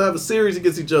D'Antonio supposed to have a series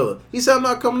against each other. He said, "I'm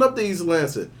not coming up to East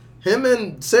Lansing." Him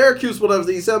and Syracuse,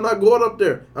 whatever. He said, "I'm not going up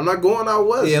there. I'm not going out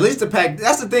west." Yeah, at least the Pac.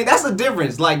 That's the thing. That's the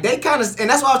difference. Like they kind of, and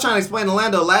that's what I was trying to explain to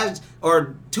Lando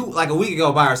like a week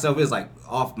ago by herself. It's like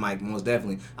off mic, most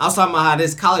definitely. I was talking about how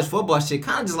this college football shit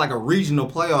kind of just like a regional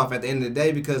playoff at the end of the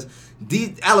day because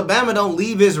Alabama don't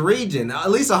leave his region.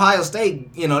 At least Ohio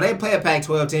State, they play a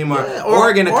Pac-12 team or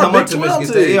Oregon to come up to Michigan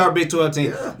State. They are a Big 12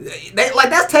 team. Yeah.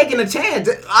 That's taking a chance.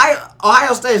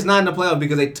 Ohio State is not in the playoff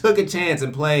because they took a chance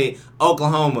and played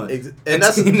Oklahoma. And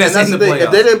that's the thing.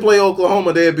 If they didn't play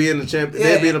Oklahoma, they'd be in the championship.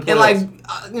 They'd be in the playoffs.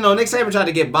 And Nick Saban tried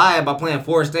to get by playing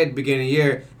Florida State at the beginning of the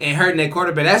year and hurting their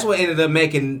quarterback. That's what ended up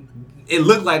making it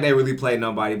look like they really played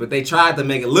nobody, but they tried to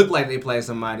make it look like they played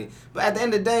somebody. But at the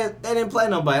end of the day, they didn't play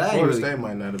nobody. Florida State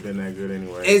might not have been that good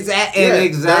anyway. Exactly.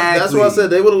 That's why I said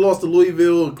they would have lost to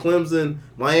Louisville, Clemson,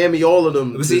 Miami, all of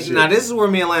them. But see, now this is where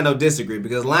me and Lando disagree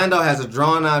because Lando has a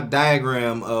drawn out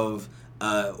diagram of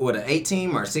an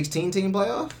 8-team or 16-team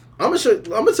playoff. I'm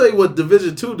gonna tell you what Division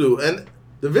II do, and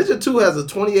Division II has a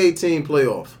 28-team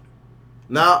playoff.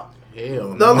 Now,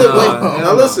 now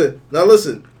listen.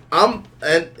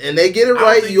 And they get it right.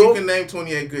 I don't think you can name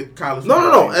 28 good college.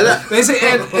 No. And this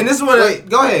is what.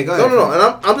 Go ahead. No.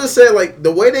 And I'm just saying, like,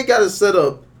 the way they got it set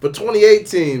up for 28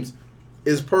 teams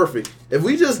is perfect. If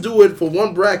we just do it for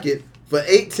one bracket for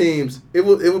 8 teams, it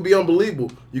would be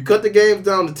unbelievable. You cut the games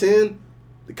down to 10,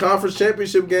 the conference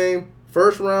championship game,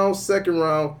 first round, second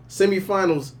round,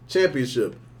 semifinals,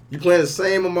 championship. You playing the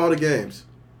same amount of games.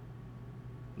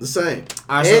 The same.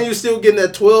 Right, and you're still getting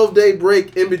that 12-day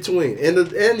break in between.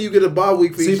 And you get a bye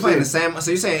week for each playing the same.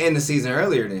 So you're saying end the season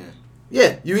earlier then?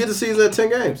 Yeah, you hit the season at 10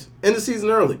 games. End the season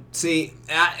early. See,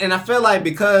 and I feel like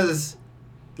because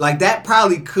like that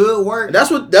probably could work. And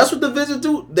that's what Division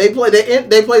II, they play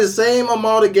the same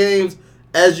amount of games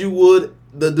as you would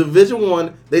the Division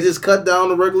I. They just cut down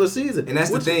the regular season. And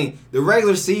that's the thing. The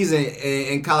regular season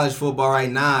in college football right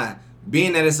now,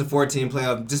 being that it's a 14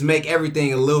 playoff, just make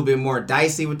everything a little bit more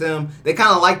dicey with them. They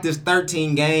kind of like this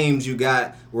 13 games you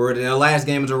got where the last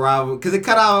game is a rival because it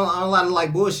cut out on a lot of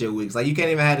like bullshit weeks. Like you can't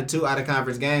even have the 2 out of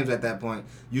conference games at that point.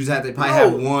 You just have to probably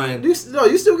have one. You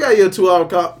still got your 2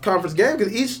 out of conference game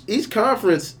because each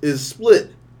conference is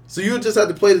split. So you just have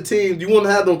to play the teams. You won't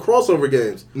have no crossover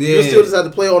games. Yeah. You still just have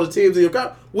to play all the teams in your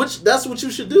conference, which that's what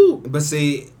you should do. But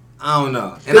see, I don't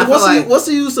know. And I what's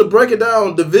the use of breaking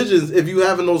down divisions if you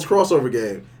having those crossover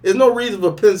games? There's no reason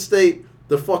for Penn State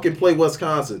to fucking play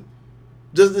Wisconsin.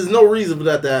 There's no reason for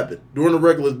that to happen during the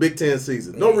regular Big Ten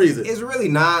season. No reason. It's really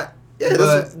not.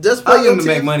 Yeah, just play them to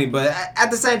make money. But at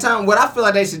the same time, what I feel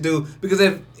like they should do, because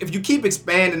if you keep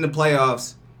expanding the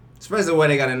playoffs, especially the way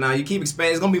they got it now, you keep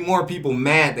expanding, it's going to be more people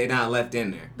mad they not left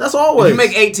in there. That's always. If you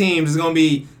make 8 teams, it's going to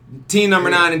be team number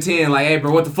 9 and 10, like, hey,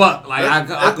 bro, what the fuck? Like, that's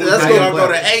going to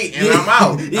go to 8 and I'm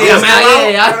out. I'm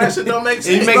out. That shit don't make sense.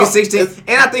 And you make it 16.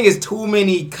 And I think it's too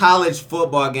many college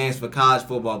football games for college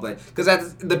football play.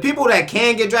 Because the people that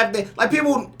can get drafted, like,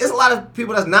 it's a lot of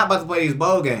people that's not about to play these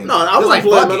bowl games. No, I wouldn't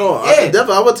play them at all. Yeah.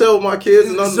 I would tell my kids.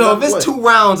 So if it's 2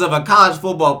 rounds of a college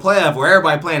football playoff where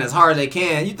everybody playing as hard as they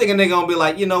can, you thinking they're going to be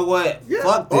like, you know what? Yeah,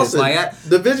 fuck this. Like,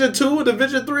 Division 2 and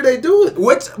Division 3, they do it.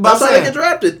 That's how they get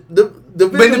drafted.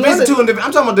 Division 2 and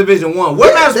I'm talking about Division 1.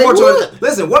 What matters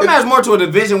more to a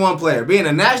Division 1 player? Being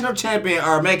a national champion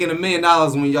or making $1 million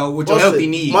with your healthy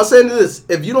knees? My saying is this: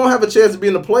 if you don't have a chance to be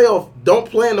in the playoff, don't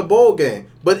play in the bowl game.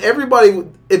 But everybody,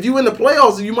 if you in the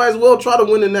playoffs, you might as well try to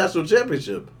win the national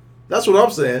championship. That's what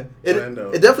I'm saying. It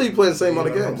definitely playing the same amount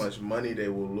of games. How much money they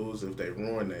will lose if they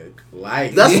ruin their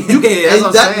life? That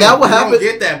will happen. You don't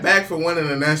get that back for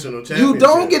winning a national championship. You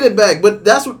don't get it back, but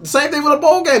that's the same thing with a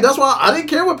bowl game. That's why I didn't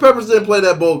care what Peppers didn't play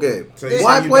that bowl game. So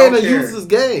why playing a useless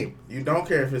game? You don't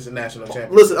care if it's a national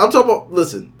championship. Listen, I'm talking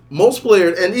about. Most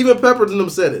players, and even Peppers and them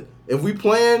said it. If we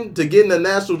plan to get in the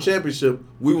national championship,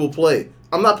 we will play.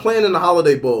 I'm not playing in the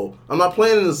Holiday Bowl. I'm not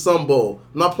playing in the Sun Bowl.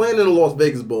 I'm not playing in the Las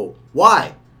Vegas Bowl.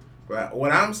 Why? Right.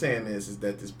 What I'm saying is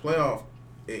that this playoff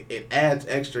it adds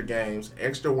extra games,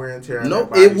 extra wear and tear. No,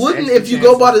 it wouldn't if you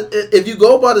go by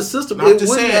the system. No, it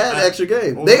wouldn't add extra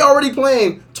games. They already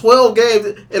playing 12 games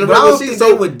in a regular season.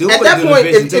 So at that point,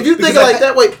 if you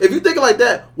think like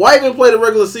that, why even play the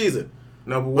regular season?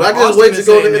 No, but what I just wait to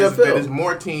go to the NFL. There's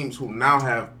more teams who now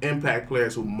have impact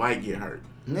players who might get hurt.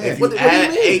 Yeah. If you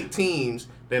add 8 teams.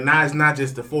 Then now it's not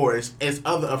just the 4; it's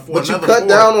other 4. But you cut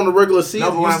down on the regular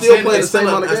season. You still play the same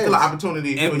amount of games. It's still an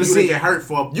opportunity for you to get hurt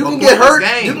for. You can get hurt.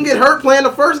 Game. You can get hurt playing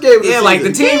the first game of the season. Like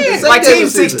the team, like Team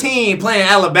 16 playing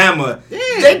Alabama. Yeah.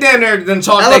 They down there done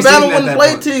chalk Alabama wouldn't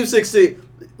play Team 16.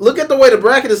 Look at the way the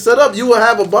bracket is set up. You will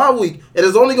have a bye week, and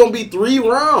it's only going to be 3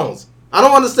 rounds. I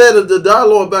don't understand the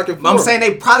dialogue back and forth. I'm saying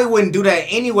they probably wouldn't do that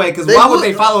anyway, because why would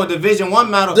they follow a Division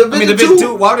 1 model? Division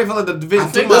 2. Why would they follow the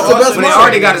Division 2 model? When they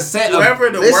already got a set up. Whoever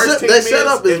the worst team is,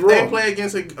 if they play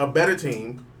against a better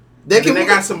team, they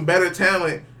got some better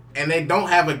talent, and they don't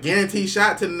have a guaranteed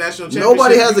shot to the national championship.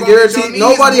 Nobody has a guaranteed.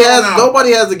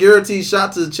 Nobody has a guaranteed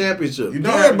shot to the championship. You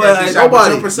don't have a guaranteed shot,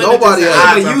 nobody. but your Nobody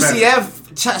percentages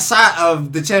The UCF shot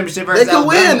of the championship versus They could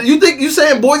Alabama. win. You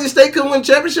saying Boise State could win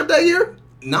championship that year?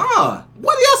 Nah.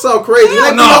 What y'all so crazy?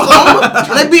 Hell They no. beat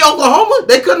Oklahoma. They beat Oklahoma.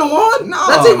 They couldn't have won. No,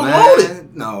 That team was man.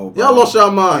 loaded. No, bro. Y'all lost your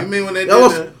mind. You mean when they Y'all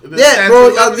did lost, the yeah, bro.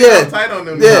 Yeah, tight on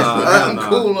them? yeah. I'm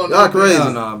cool on Y'all them. crazy.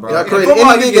 Hell no, bro. Y'all In crazy.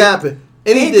 football, Anything can happen.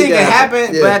 Anything can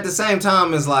happen, Yeah. but at the same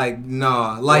time, it's like,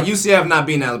 nah. Like UCF not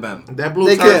beating Alabama. That blue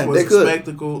They turf can. was They a could.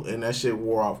 spectacle, and that shit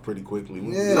wore off pretty quickly.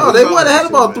 Yeah. No, they would have had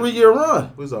about a 3-year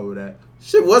run. We was over that.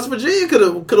 Shit, West Virginia could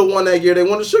have won that year. They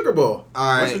won the Sugar Bowl.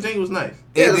 All West right. Virginia was nice.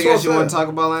 Yeah, Anything that's what else you I'm want to saying.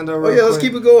 talk about, Lando? Oh yeah, let's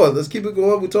keep it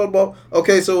going. We talked about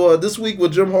so this week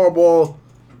with Jim Harbaugh,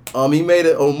 he made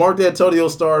it. Mark D'Antonio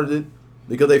started it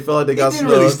because they felt like they got didn't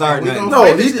really snubbed. start We nothing. gonna No,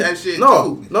 he finish did. that shit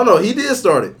No, too. no, he did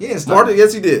start it. He didn't start it.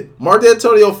 Yes, he did. Mark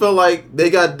D'Antonio felt like they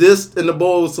got dissed in the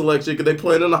bowl selection because they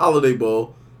played in the Holiday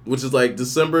Bowl, which is like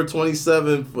December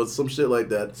 27th or some shit like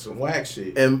that. Some whack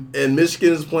shit. And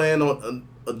Michigan is playing on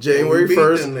January We beat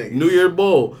 1st, them niggas. New Year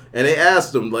Bowl. And they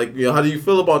asked him, like, how do you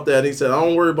feel about that? And he said, I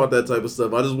don't worry about that type of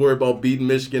stuff. I just worry about beating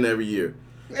Michigan every year.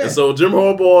 Yeah. And so Jim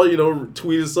Harbaugh,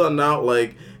 tweeted something out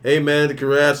like, hey, man,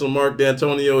 congrats on Mark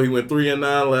D'Antonio. He went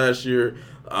 3-9 last year.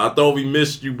 I thought we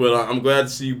missed you, but I'm glad to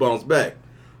see you bounce back.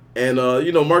 And,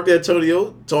 Mark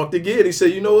D'Antonio talked again. He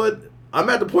said, you know what? I'm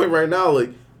at the point right now, like,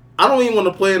 I don't even want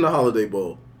to play in the Holiday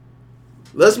Bowl.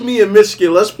 Let's me and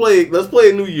Michigan. Let's play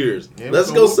New Year's. Yeah, Let's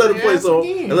we go gonna set a whoop their place ass on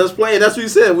again. and let's play. And that's what he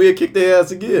said. We'd kick their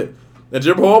ass again. And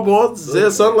Jim Harbaugh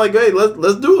said something like, "Hey,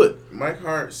 let's do it." Mike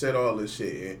Hart set all this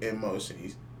shit in motion.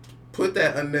 He put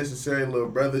that unnecessary little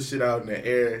brother shit out in the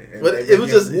air, and But they it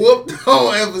was been just- whooped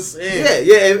on ever since.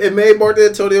 Yeah. It made Mark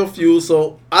D'Antonio fuel.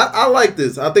 So I like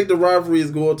this. I think the rivalry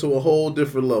is going to a whole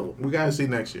different level. We gotta see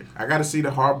next year. I gotta see the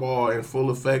Harbaugh in full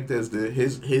effect as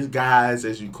his guys,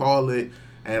 as you call it,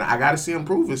 and I gotta see him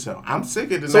prove himself. I'm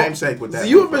sick of the namesake with that. So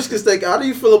you at Michigan State, how do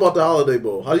you feel about the Holiday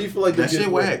Bowl? How do you feel like That they shit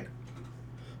get whack.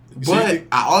 So you But think-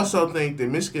 I also think that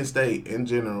Michigan State in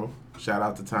general, shout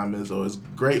out to Tom Izzo, is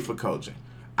great for coaching.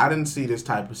 I didn't see this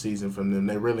type of season from them.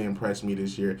 They really impressed me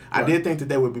this year. I Right. did think that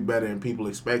they would be better than people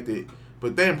expected,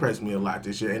 but they impressed me a lot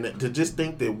this year. And to just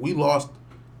think that we lost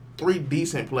 3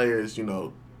 decent players,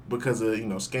 because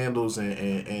of scandals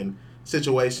and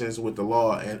situations with the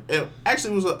law, and it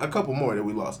actually was a couple more that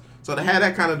we lost. So to have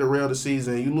that kind of derail the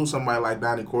season, you lose somebody like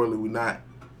Donnie Corley, we're not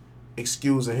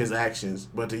excusing his actions,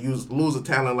 but to lose a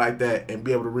talent like that and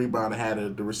be able to rebound and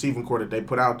have the receiving core that they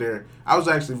put out there, I was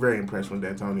actually very impressed with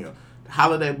D'Antonio. The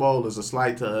Holiday Bowl is a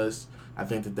slight to us. I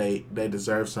think that they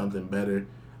deserve something better.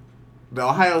 The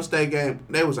Ohio State game,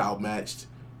 they was outmatched.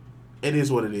 It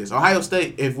is what it is. Ohio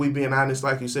State, if we being honest,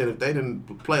 like you said, if they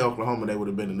didn't play Oklahoma, they would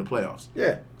have been in the playoffs.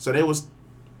 Yeah. So they was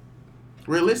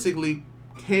realistically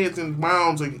heads and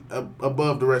bounds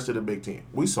above the rest of the Big Ten.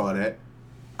 We saw that.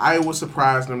 Iowa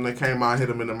surprised them. They came out, hit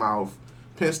them in the mouth.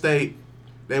 Penn State,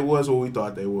 they was what we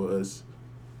thought they was.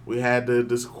 We had the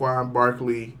Saquon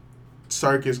Barkley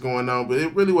circus going on, but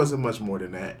it really wasn't much more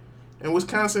than that. And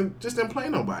Wisconsin just didn't play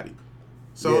nobody.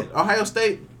 So Yeah. Ohio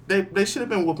State, they should have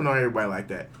been whooping on everybody like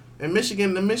that. And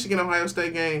Michigan, the Michigan-Ohio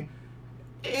State game,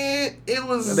 it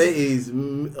was... They eased.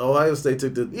 Ohio State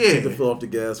took the foot off the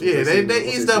gas. Yeah,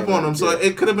 they eased up on them, so Yeah.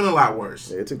 it could have been a lot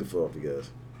worse. Yeah, it took the foot off the gas.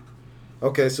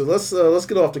 Okay, so let's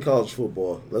get off to college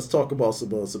football. Let's talk about some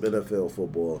NFL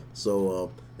football.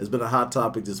 So it's been a hot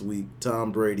topic this week.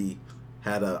 Tom Brady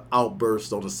had an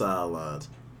outburst on the sidelines,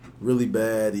 really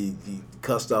bad. He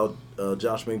cussed out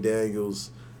Josh McDaniels.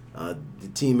 The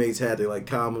teammates had to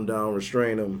calm him down,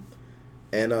 restrain him.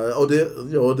 And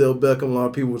Odell Beckham, a lot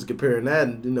of people was comparing that,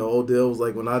 and Odell was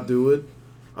like, when I do it,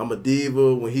 I'm a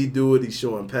diva. When he do it, he's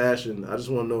showing passion. I just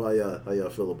want to know how y'all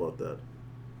feel about that.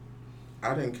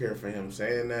 I didn't care for him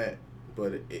saying that,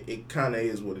 but it kind of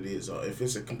is what it is. If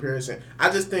it's a comparison, I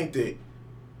just think that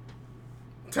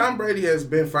Tom Brady has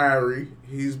been fiery.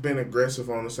 He's been aggressive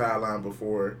on the sideline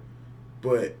before,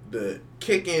 but the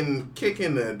kicking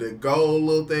the goal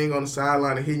little thing on the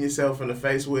sideline and hitting yourself in the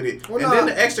face with it, then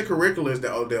the extracurriculars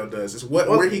that Odell does is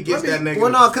where he gets that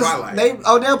negative spotlight.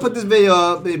 Odell put this video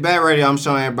up. Bad Radio, I'm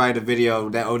showing everybody the video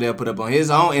that Odell put up on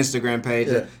his own Instagram page.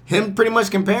 Yeah. Him pretty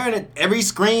much comparing it, every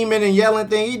screaming and yelling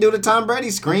thing he do to Tom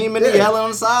Brady, screaming and yelling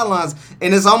on the sidelines.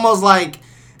 And it's almost like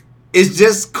it's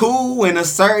just cool when a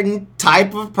certain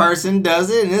type of person does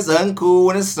it, and it's uncool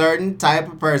when a certain type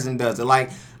of person does it. Like,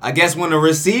 I guess when a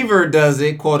receiver does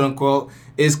it, quote unquote,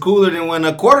 is cooler than when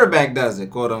a quarterback does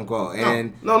it, quote unquote.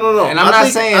 And no. And I'm not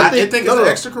saying I think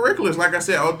it's extracurriculars. Like I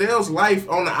said, Odell's life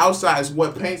on the outside is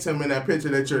what paints him in that picture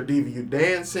that you're a diva. You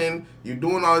dancing, you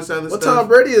doing all this other stuff. Tom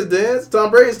Brady is dance. Tom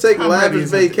Brady's taking lavish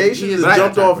vacations and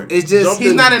jumped off. It's just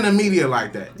he's not in the media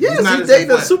like that. Yes, he's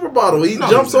dating a supermodel. He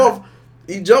jumps off.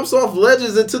 He jumps off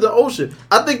ledges into the ocean.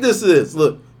 I think this is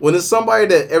when it's somebody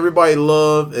that everybody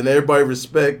love and everybody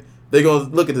respect. They're going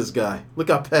to look at this guy. Look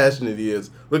how passionate he is.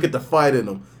 Look at the fight in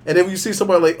him. And then when you see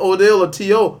somebody like Odell or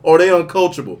T.O., are they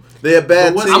uncoachable? They're a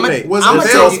bad teammate.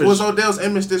 Was Odell's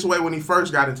image this way when he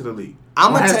first got into the league?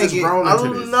 I'm going to take it. I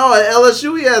don't know. At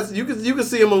LSU, he has. You can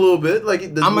see him a little bit. Like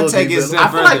I'm going to take it.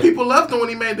 I feel like people loved him when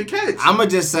he made the catch. I'm going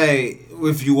to just say,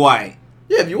 if you white.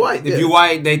 Yeah, if you white. If you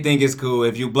white, they think it's cool.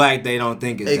 If you black, they don't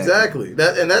think it's exactly.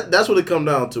 That's what it come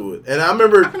down to it. And I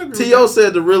remember T.O.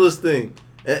 said the realest thing.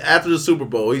 After the Super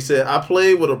Bowl, he said, I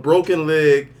played with a broken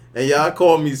leg, and y'all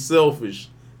called me selfish.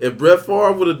 If Brett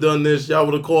Favre would have done this, y'all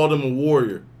would have called him a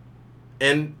warrior.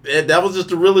 And that was just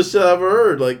the realest shit I ever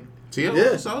heard. Like, T.O. was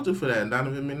a soldier for that.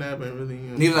 Donovan McNabb ain't really...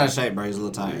 He was out of shape, bro. He was a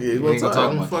little tired. Yeah, he was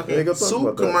talking fucking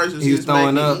soup commercials. He was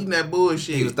throwing up. Eating that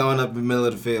bullshit. He was throwing up in the middle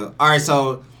of the field. All right,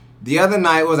 so the other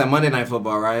night, was that Monday Night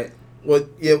Football, right?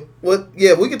 Yeah,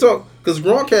 we can talk, because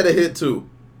Gronk had a hit, too.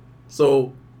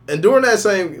 So... And during that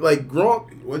same, like,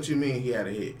 Gronk... What you mean he had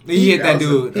a hit? He hit that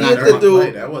dude. He hit that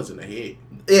dude. That wasn't a hit.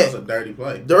 Yeah. That was a dirty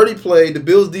play. Dirty play. The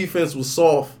Bills' defense was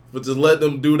soft, but just let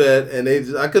them do that. And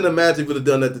I couldn't imagine if would have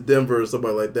done that to Denver or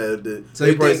somebody like that. So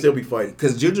they'd probably still be fighting.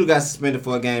 Because Juju got suspended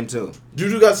for a game, too.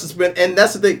 Juju got suspended. And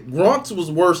that's the thing. Gronk's was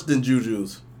worse than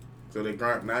Juju's. So did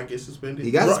Gronk not get suspended?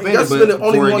 He got suspended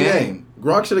only for one a game.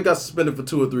 Gronk should have got suspended for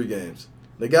 2 or 3 games.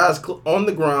 The guy's on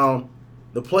the ground.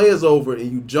 The play is over, and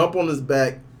you jump on his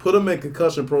back, put him in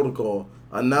concussion protocol,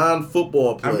 a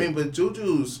non-football play. I mean, but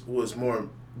Juju's was more...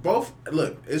 Both...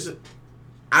 Look,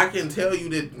 I can tell you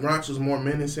that Gronk's was more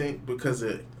menacing because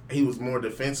he was more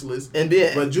defenseless.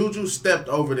 But Juju stepped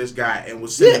over this guy and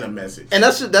was sending a message. And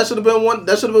that should have been one.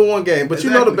 That should have been one game. But you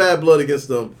know the bad blood against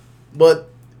them. But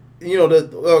you know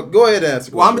go ahead and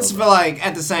answer. Well, I'm just feel like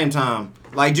at the same time,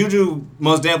 like Juju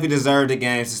most definitely deserved a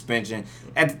game suspension.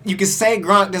 You can say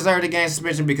Gronk deserved a game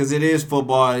suspension because it is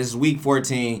football. It's week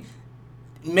 14.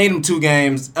 Made him 2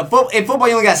 games. In football,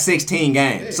 you only got 16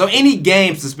 games. Yeah. So any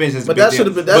game suspension is a big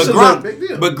deal. But big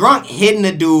deal. But Gronk hitting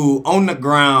the dude on the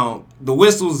ground, the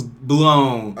whistle's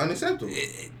blown. Unacceptable.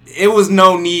 It was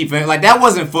no need for like that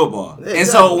wasn't football. Yeah, and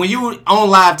so when you on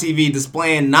live TV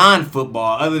displaying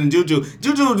non-football other than Juju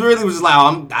really was just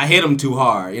like, I hit him too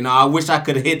hard. You know, I wish I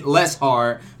could have hit less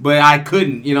hard, but I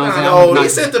couldn't. You know what I'm saying? He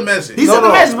sent the message. He sent the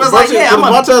message, but it's like, yeah,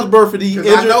 Montez Burford,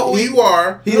 I know who you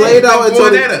are. He laid out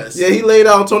he laid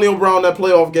out Antonio Brown that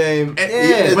playoff game.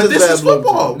 But this is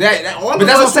football. All of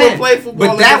us who play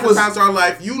football in different times of our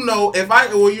life, you know,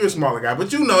 you're a smaller guy,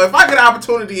 but you know, if I get an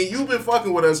opportunity and you've been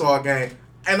fucking with us all game,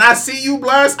 and I see you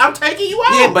blunts, I'm taking you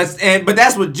out. Yeah, but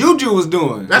that's what Juju was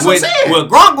doing. That's what I'm saying. What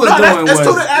Gronk was doing was...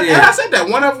 And I said that.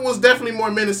 One of them was definitely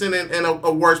more menacing and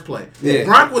a worse play. Yeah.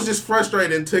 Gronk was just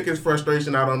frustrated and took his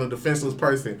frustration out on a defenseless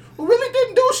person who really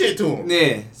didn't do shit to him.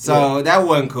 Yeah, so that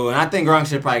wasn't cool. And I think Gronk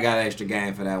should probably got an extra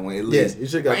game for that one at least. Yeah, he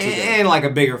should got 2 games. And like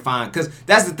a bigger fine. Because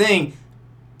that's the thing.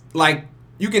 Like,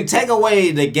 you can take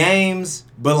away the games,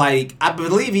 but like I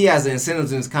believe he has an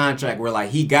incentive in his contract where like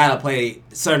he gotta play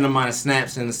a certain amount of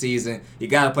snaps in the season, he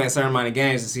gotta play a certain amount of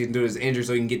games in the season due to his injury,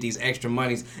 so he can get these extra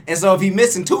monies. And so if he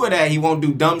missing 2 of that, he won't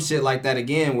do dumb shit like that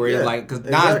again. Where he's like, because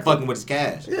now he's fucking with his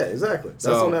cash. Yeah, exactly. That's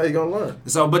on how you gonna learn.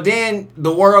 So, but then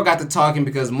the world got to talking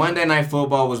because Monday Night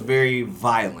Football was very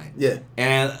violent. Yeah,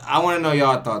 and I want to know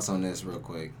y'all thoughts on this real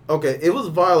quick. Okay, it was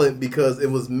violent because it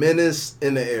was menace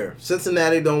in the air.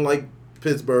 Cincinnati don't like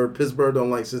Pittsburgh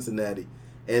don't like Cincinnati,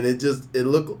 and it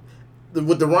looked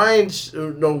with the Ryan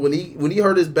when he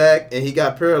hurt his back and he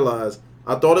got paralyzed.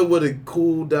 I thought it would have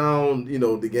cooled down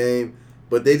the game,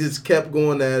 but they just kept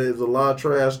going at it. It was a lot of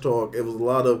trash talk. It was a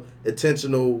lot of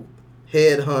intentional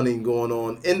head hunting going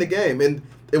on in the game, and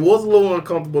it was a little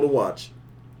uncomfortable to watch.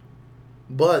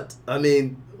 But I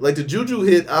mean, like the Juju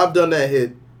hit, I've done that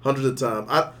hit hundreds of times.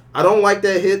 I don't like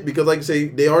that hit because, like you say,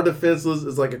 they are defenseless.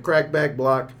 It's like a crackback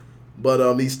block.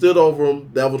 But he stood over him.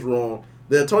 That was wrong.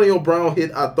 The Antonio Brown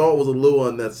hit I thought was a little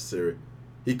unnecessary.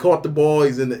 He caught the ball.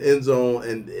 He's in the end zone,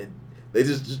 and they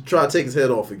just try to take his head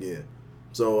off again.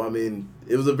 So, I mean,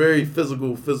 it was a very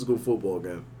physical football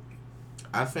game.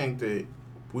 I think that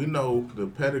we know the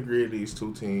pedigree of these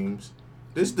 2 teams.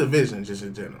 This division, just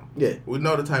in general. Yeah. We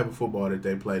know the type of football that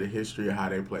they play, the history of how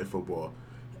they play football.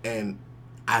 And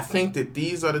I think that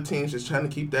these are the teams that's trying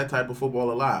to keep that type of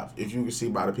football alive. If you can see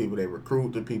by the people they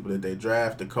recruit, the people that they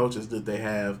draft, the coaches that they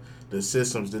have, the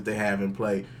systems that they have in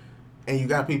play. And you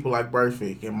got people like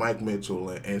Burfict and Mike Mitchell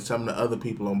and some of the other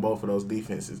people on both of those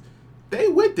defenses. They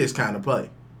with this kind of play.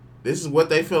 This is what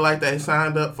they feel like they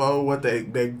signed up for, what they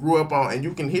grew up on, and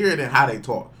you can hear it in how they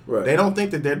talk. Right. They don't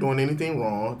think that they're doing anything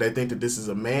wrong. They think that this is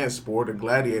a man sport, a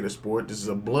gladiator sport. This is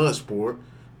a blood sport,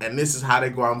 and this is how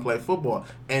they go out and play football.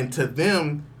 And to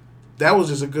them, that was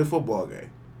just a good football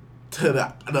game. To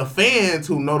the fans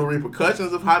who know the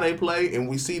repercussions of how they play, and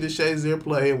we see the Shazier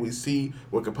play, and we see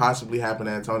what could possibly happen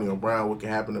to Antonio Brown, what could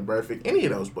happen to Burfict, any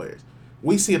of those players.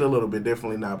 We see it a little bit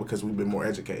differently now because we've been more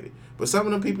educated. But some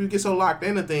of the people, you get so locked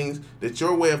into things that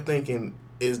your way of thinking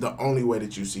is the only way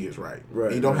that you see is right.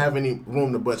 You don't have any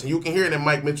room to budge. And you can hear it in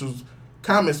Mike Mitchell's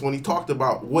comments when he talked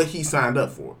about what he signed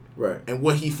up for. Right. And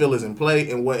what he feels is in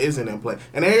play and what isn't in play.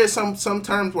 And there is some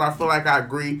terms where I feel like I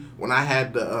agree when I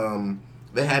had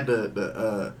they had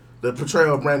the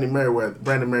portrayal of Brandon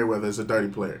Merriweather as a dirty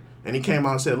player. And he came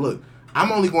out and said, look,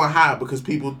 I'm only going high because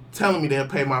people telling me they'll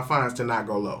pay my fines to not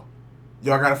go low.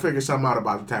 Y'all got to figure something out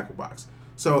about the tackle box.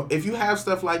 So if you have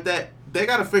stuff like that, they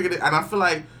got to figure it. And I feel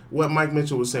like what Mike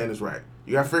Mitchell was saying is right.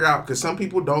 You got to figure out, because some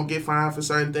people don't get fined for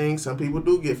certain things. Some people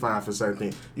do get fined for certain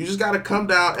things. You just got to come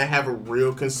down and have a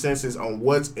real consensus on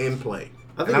what's in play.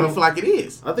 I don't feel like it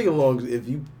is. I think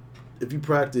if you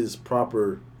practice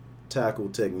proper tackle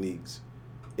techniques,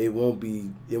 it won't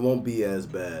be as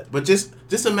bad. But just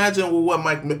imagine what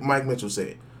Mike Mitchell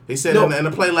said. He said in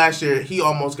the play last year, he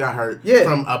almost got hurt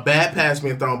from a bad pass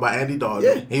being thrown by Andy Dalton.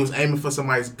 Yeah. He was aiming for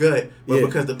somebody's gut, but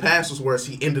because the pass was worse,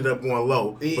 he ended up going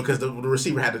low because the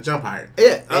receiver had to jump higher.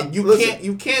 Yeah, and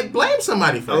you can't blame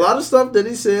somebody for that. A lot of stuff that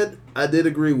he said, I did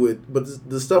agree with, but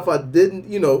the stuff I didn't,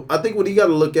 I think what he got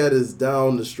to look at is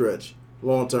down the stretch,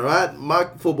 long term. My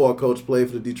football coach played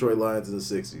for the Detroit Lions in the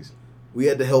 60s. We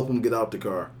had to help him get out the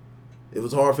car. It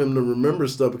was hard for him to remember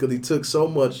stuff because he took so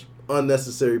much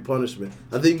unnecessary punishment.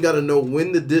 I think you got to know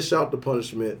when to dish out the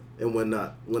punishment and when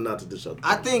not to dish out the punishment.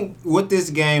 I think what this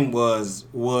game was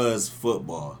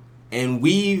football. And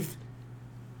we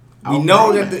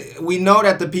know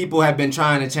that the people have been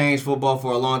trying to change football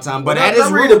for a long time, but at its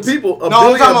roots,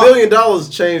 $1 billion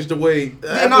changed the way.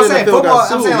 I'm saying football.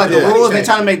 I'm saying like the rules. They're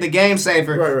trying to make the game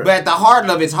safer, right. But at the heart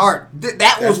of its heart,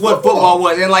 that was what football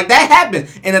was, and like that happened.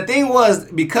 And the thing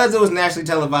was, because it was nationally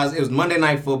televised, it was Monday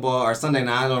Night Football or Sunday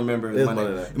night. I don't remember. It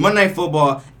was Monday Night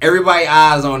Football. Everybody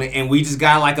eyes on it, and we just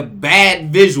got like a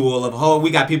bad visual of we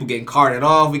got people getting carted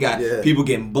off, we got people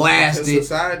getting blasted,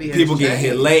 people getting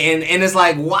hit late, and it's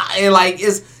like why. And like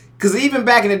it's because even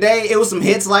back in the day, it was some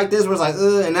hits like this where it's like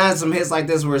and now it's some hits like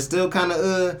this where it's still kind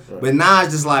of right. But now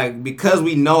it's just like because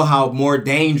we know how more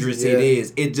dangerous it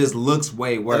is, it just looks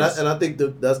way worse. And I think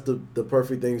that's the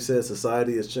perfect thing you said.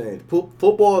 Society has changed.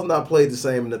 Football is not played the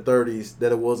same in the 30s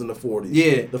that it was in the 40s.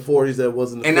 Yeah, the 40s that it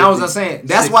was in the 50s. And I was saying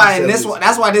that's 60s, why 70s.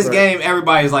 That's why this right. game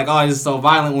everybody's like, oh, this is so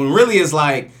violent. When really it's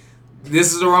like.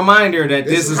 This is a reminder that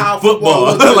this is how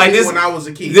football. Like this when I was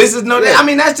a kid. This is I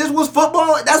mean, that's just what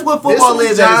football. That's what football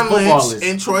is. John football Lynch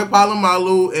and Troy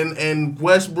Polamalu and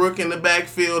Westbrook in the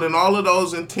backfield and all of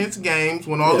those intense games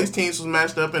when all these teams was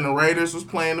matched up and the Raiders was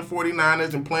playing the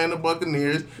 49ers and playing the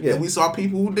Buccaneers and we saw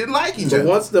people who didn't like each other.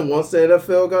 Once the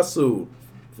NFL got sued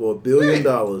for $1 billion,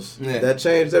 that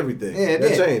changed everything. Yeah,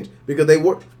 that changed because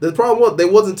the problem was they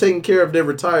wasn't taking care of their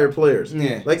retired players.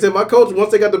 Yeah. Like I said, my coach,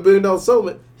 once they got the $1 billion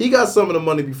settlement, he got some of the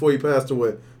money before he passed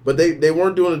away. But they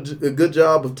weren't doing a good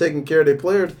job of taking care of their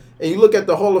players. And you look at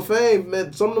the Hall of Fame,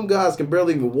 man, some of them guys can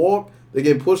barely even walk. They're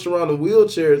getting pushed around in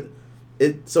wheelchairs.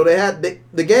 So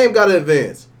the game got to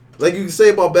advance. Like you can say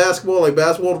about basketball, like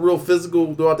basketball is real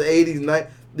physical throughout the 80s and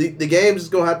 90s. The game's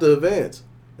just going to have to advance.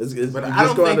 But I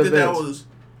don't think that was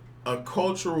a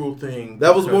cultural thing.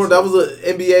 That was an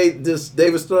NBA. Just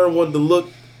David Stern wanted to look.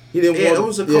 He didn't want. It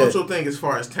was a cultural thing as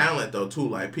far as talent though too.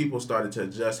 Like people started to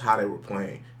adjust how they were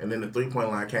playing, and then the 3-point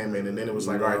line came in, and then it was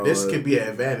like, all right, this could be an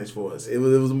advantage for us. It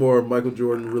was more Michael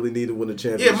Jordan really needed to win the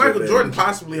championship. Yeah, Michael Jordan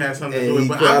possibly had something to do with it,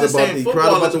 but I'm just saying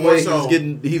football football is more so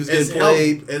he was getting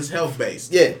played. It's health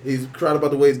based. Yeah, he's cried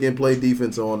about the way he's getting played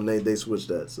defense on, and they switched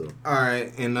that. So all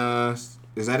right, and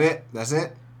is that it? That's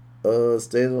it.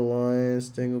 State of the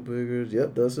Lions, Stinglepickers.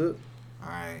 Yep, that's it. All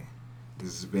right.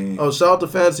 This has been. Oh, shout out to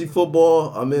fantasy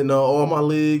football. I'm in all my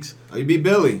leagues. Oh, you beat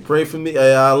Billy. Pray for me.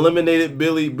 I eliminated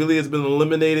Billy. Billy has been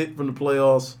eliminated from the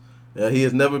playoffs. He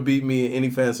has never beat me in any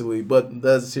fantasy league, but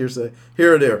that's hearsay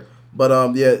here or there. But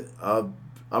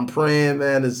I'm praying,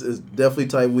 man. It's definitely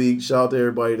tight week. Shout out to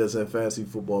everybody that's in fantasy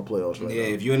football playoffs right now. Yeah,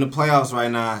 if you're in the playoffs right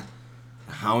now,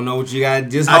 I don't know what you got.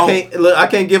 Just I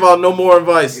hope. can't give out no more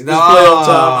advice. This playoff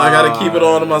time, I gotta keep it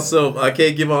all to myself. I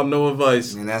can't give out no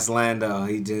advice. And that's Lando.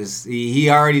 He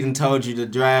already done told you to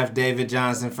draft David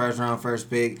Johnson first round, first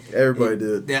pick. Everybody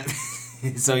did. Yeah.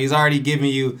 So he's already giving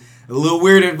you a little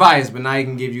weird advice, but now he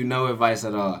can give you no advice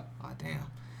at all. Oh, damn.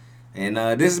 And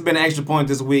this has been Extra Point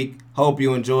this week. Hope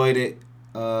you enjoyed it.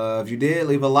 If you did,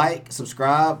 leave a like,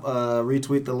 subscribe,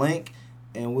 retweet the link,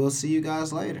 and we'll see you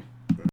guys later.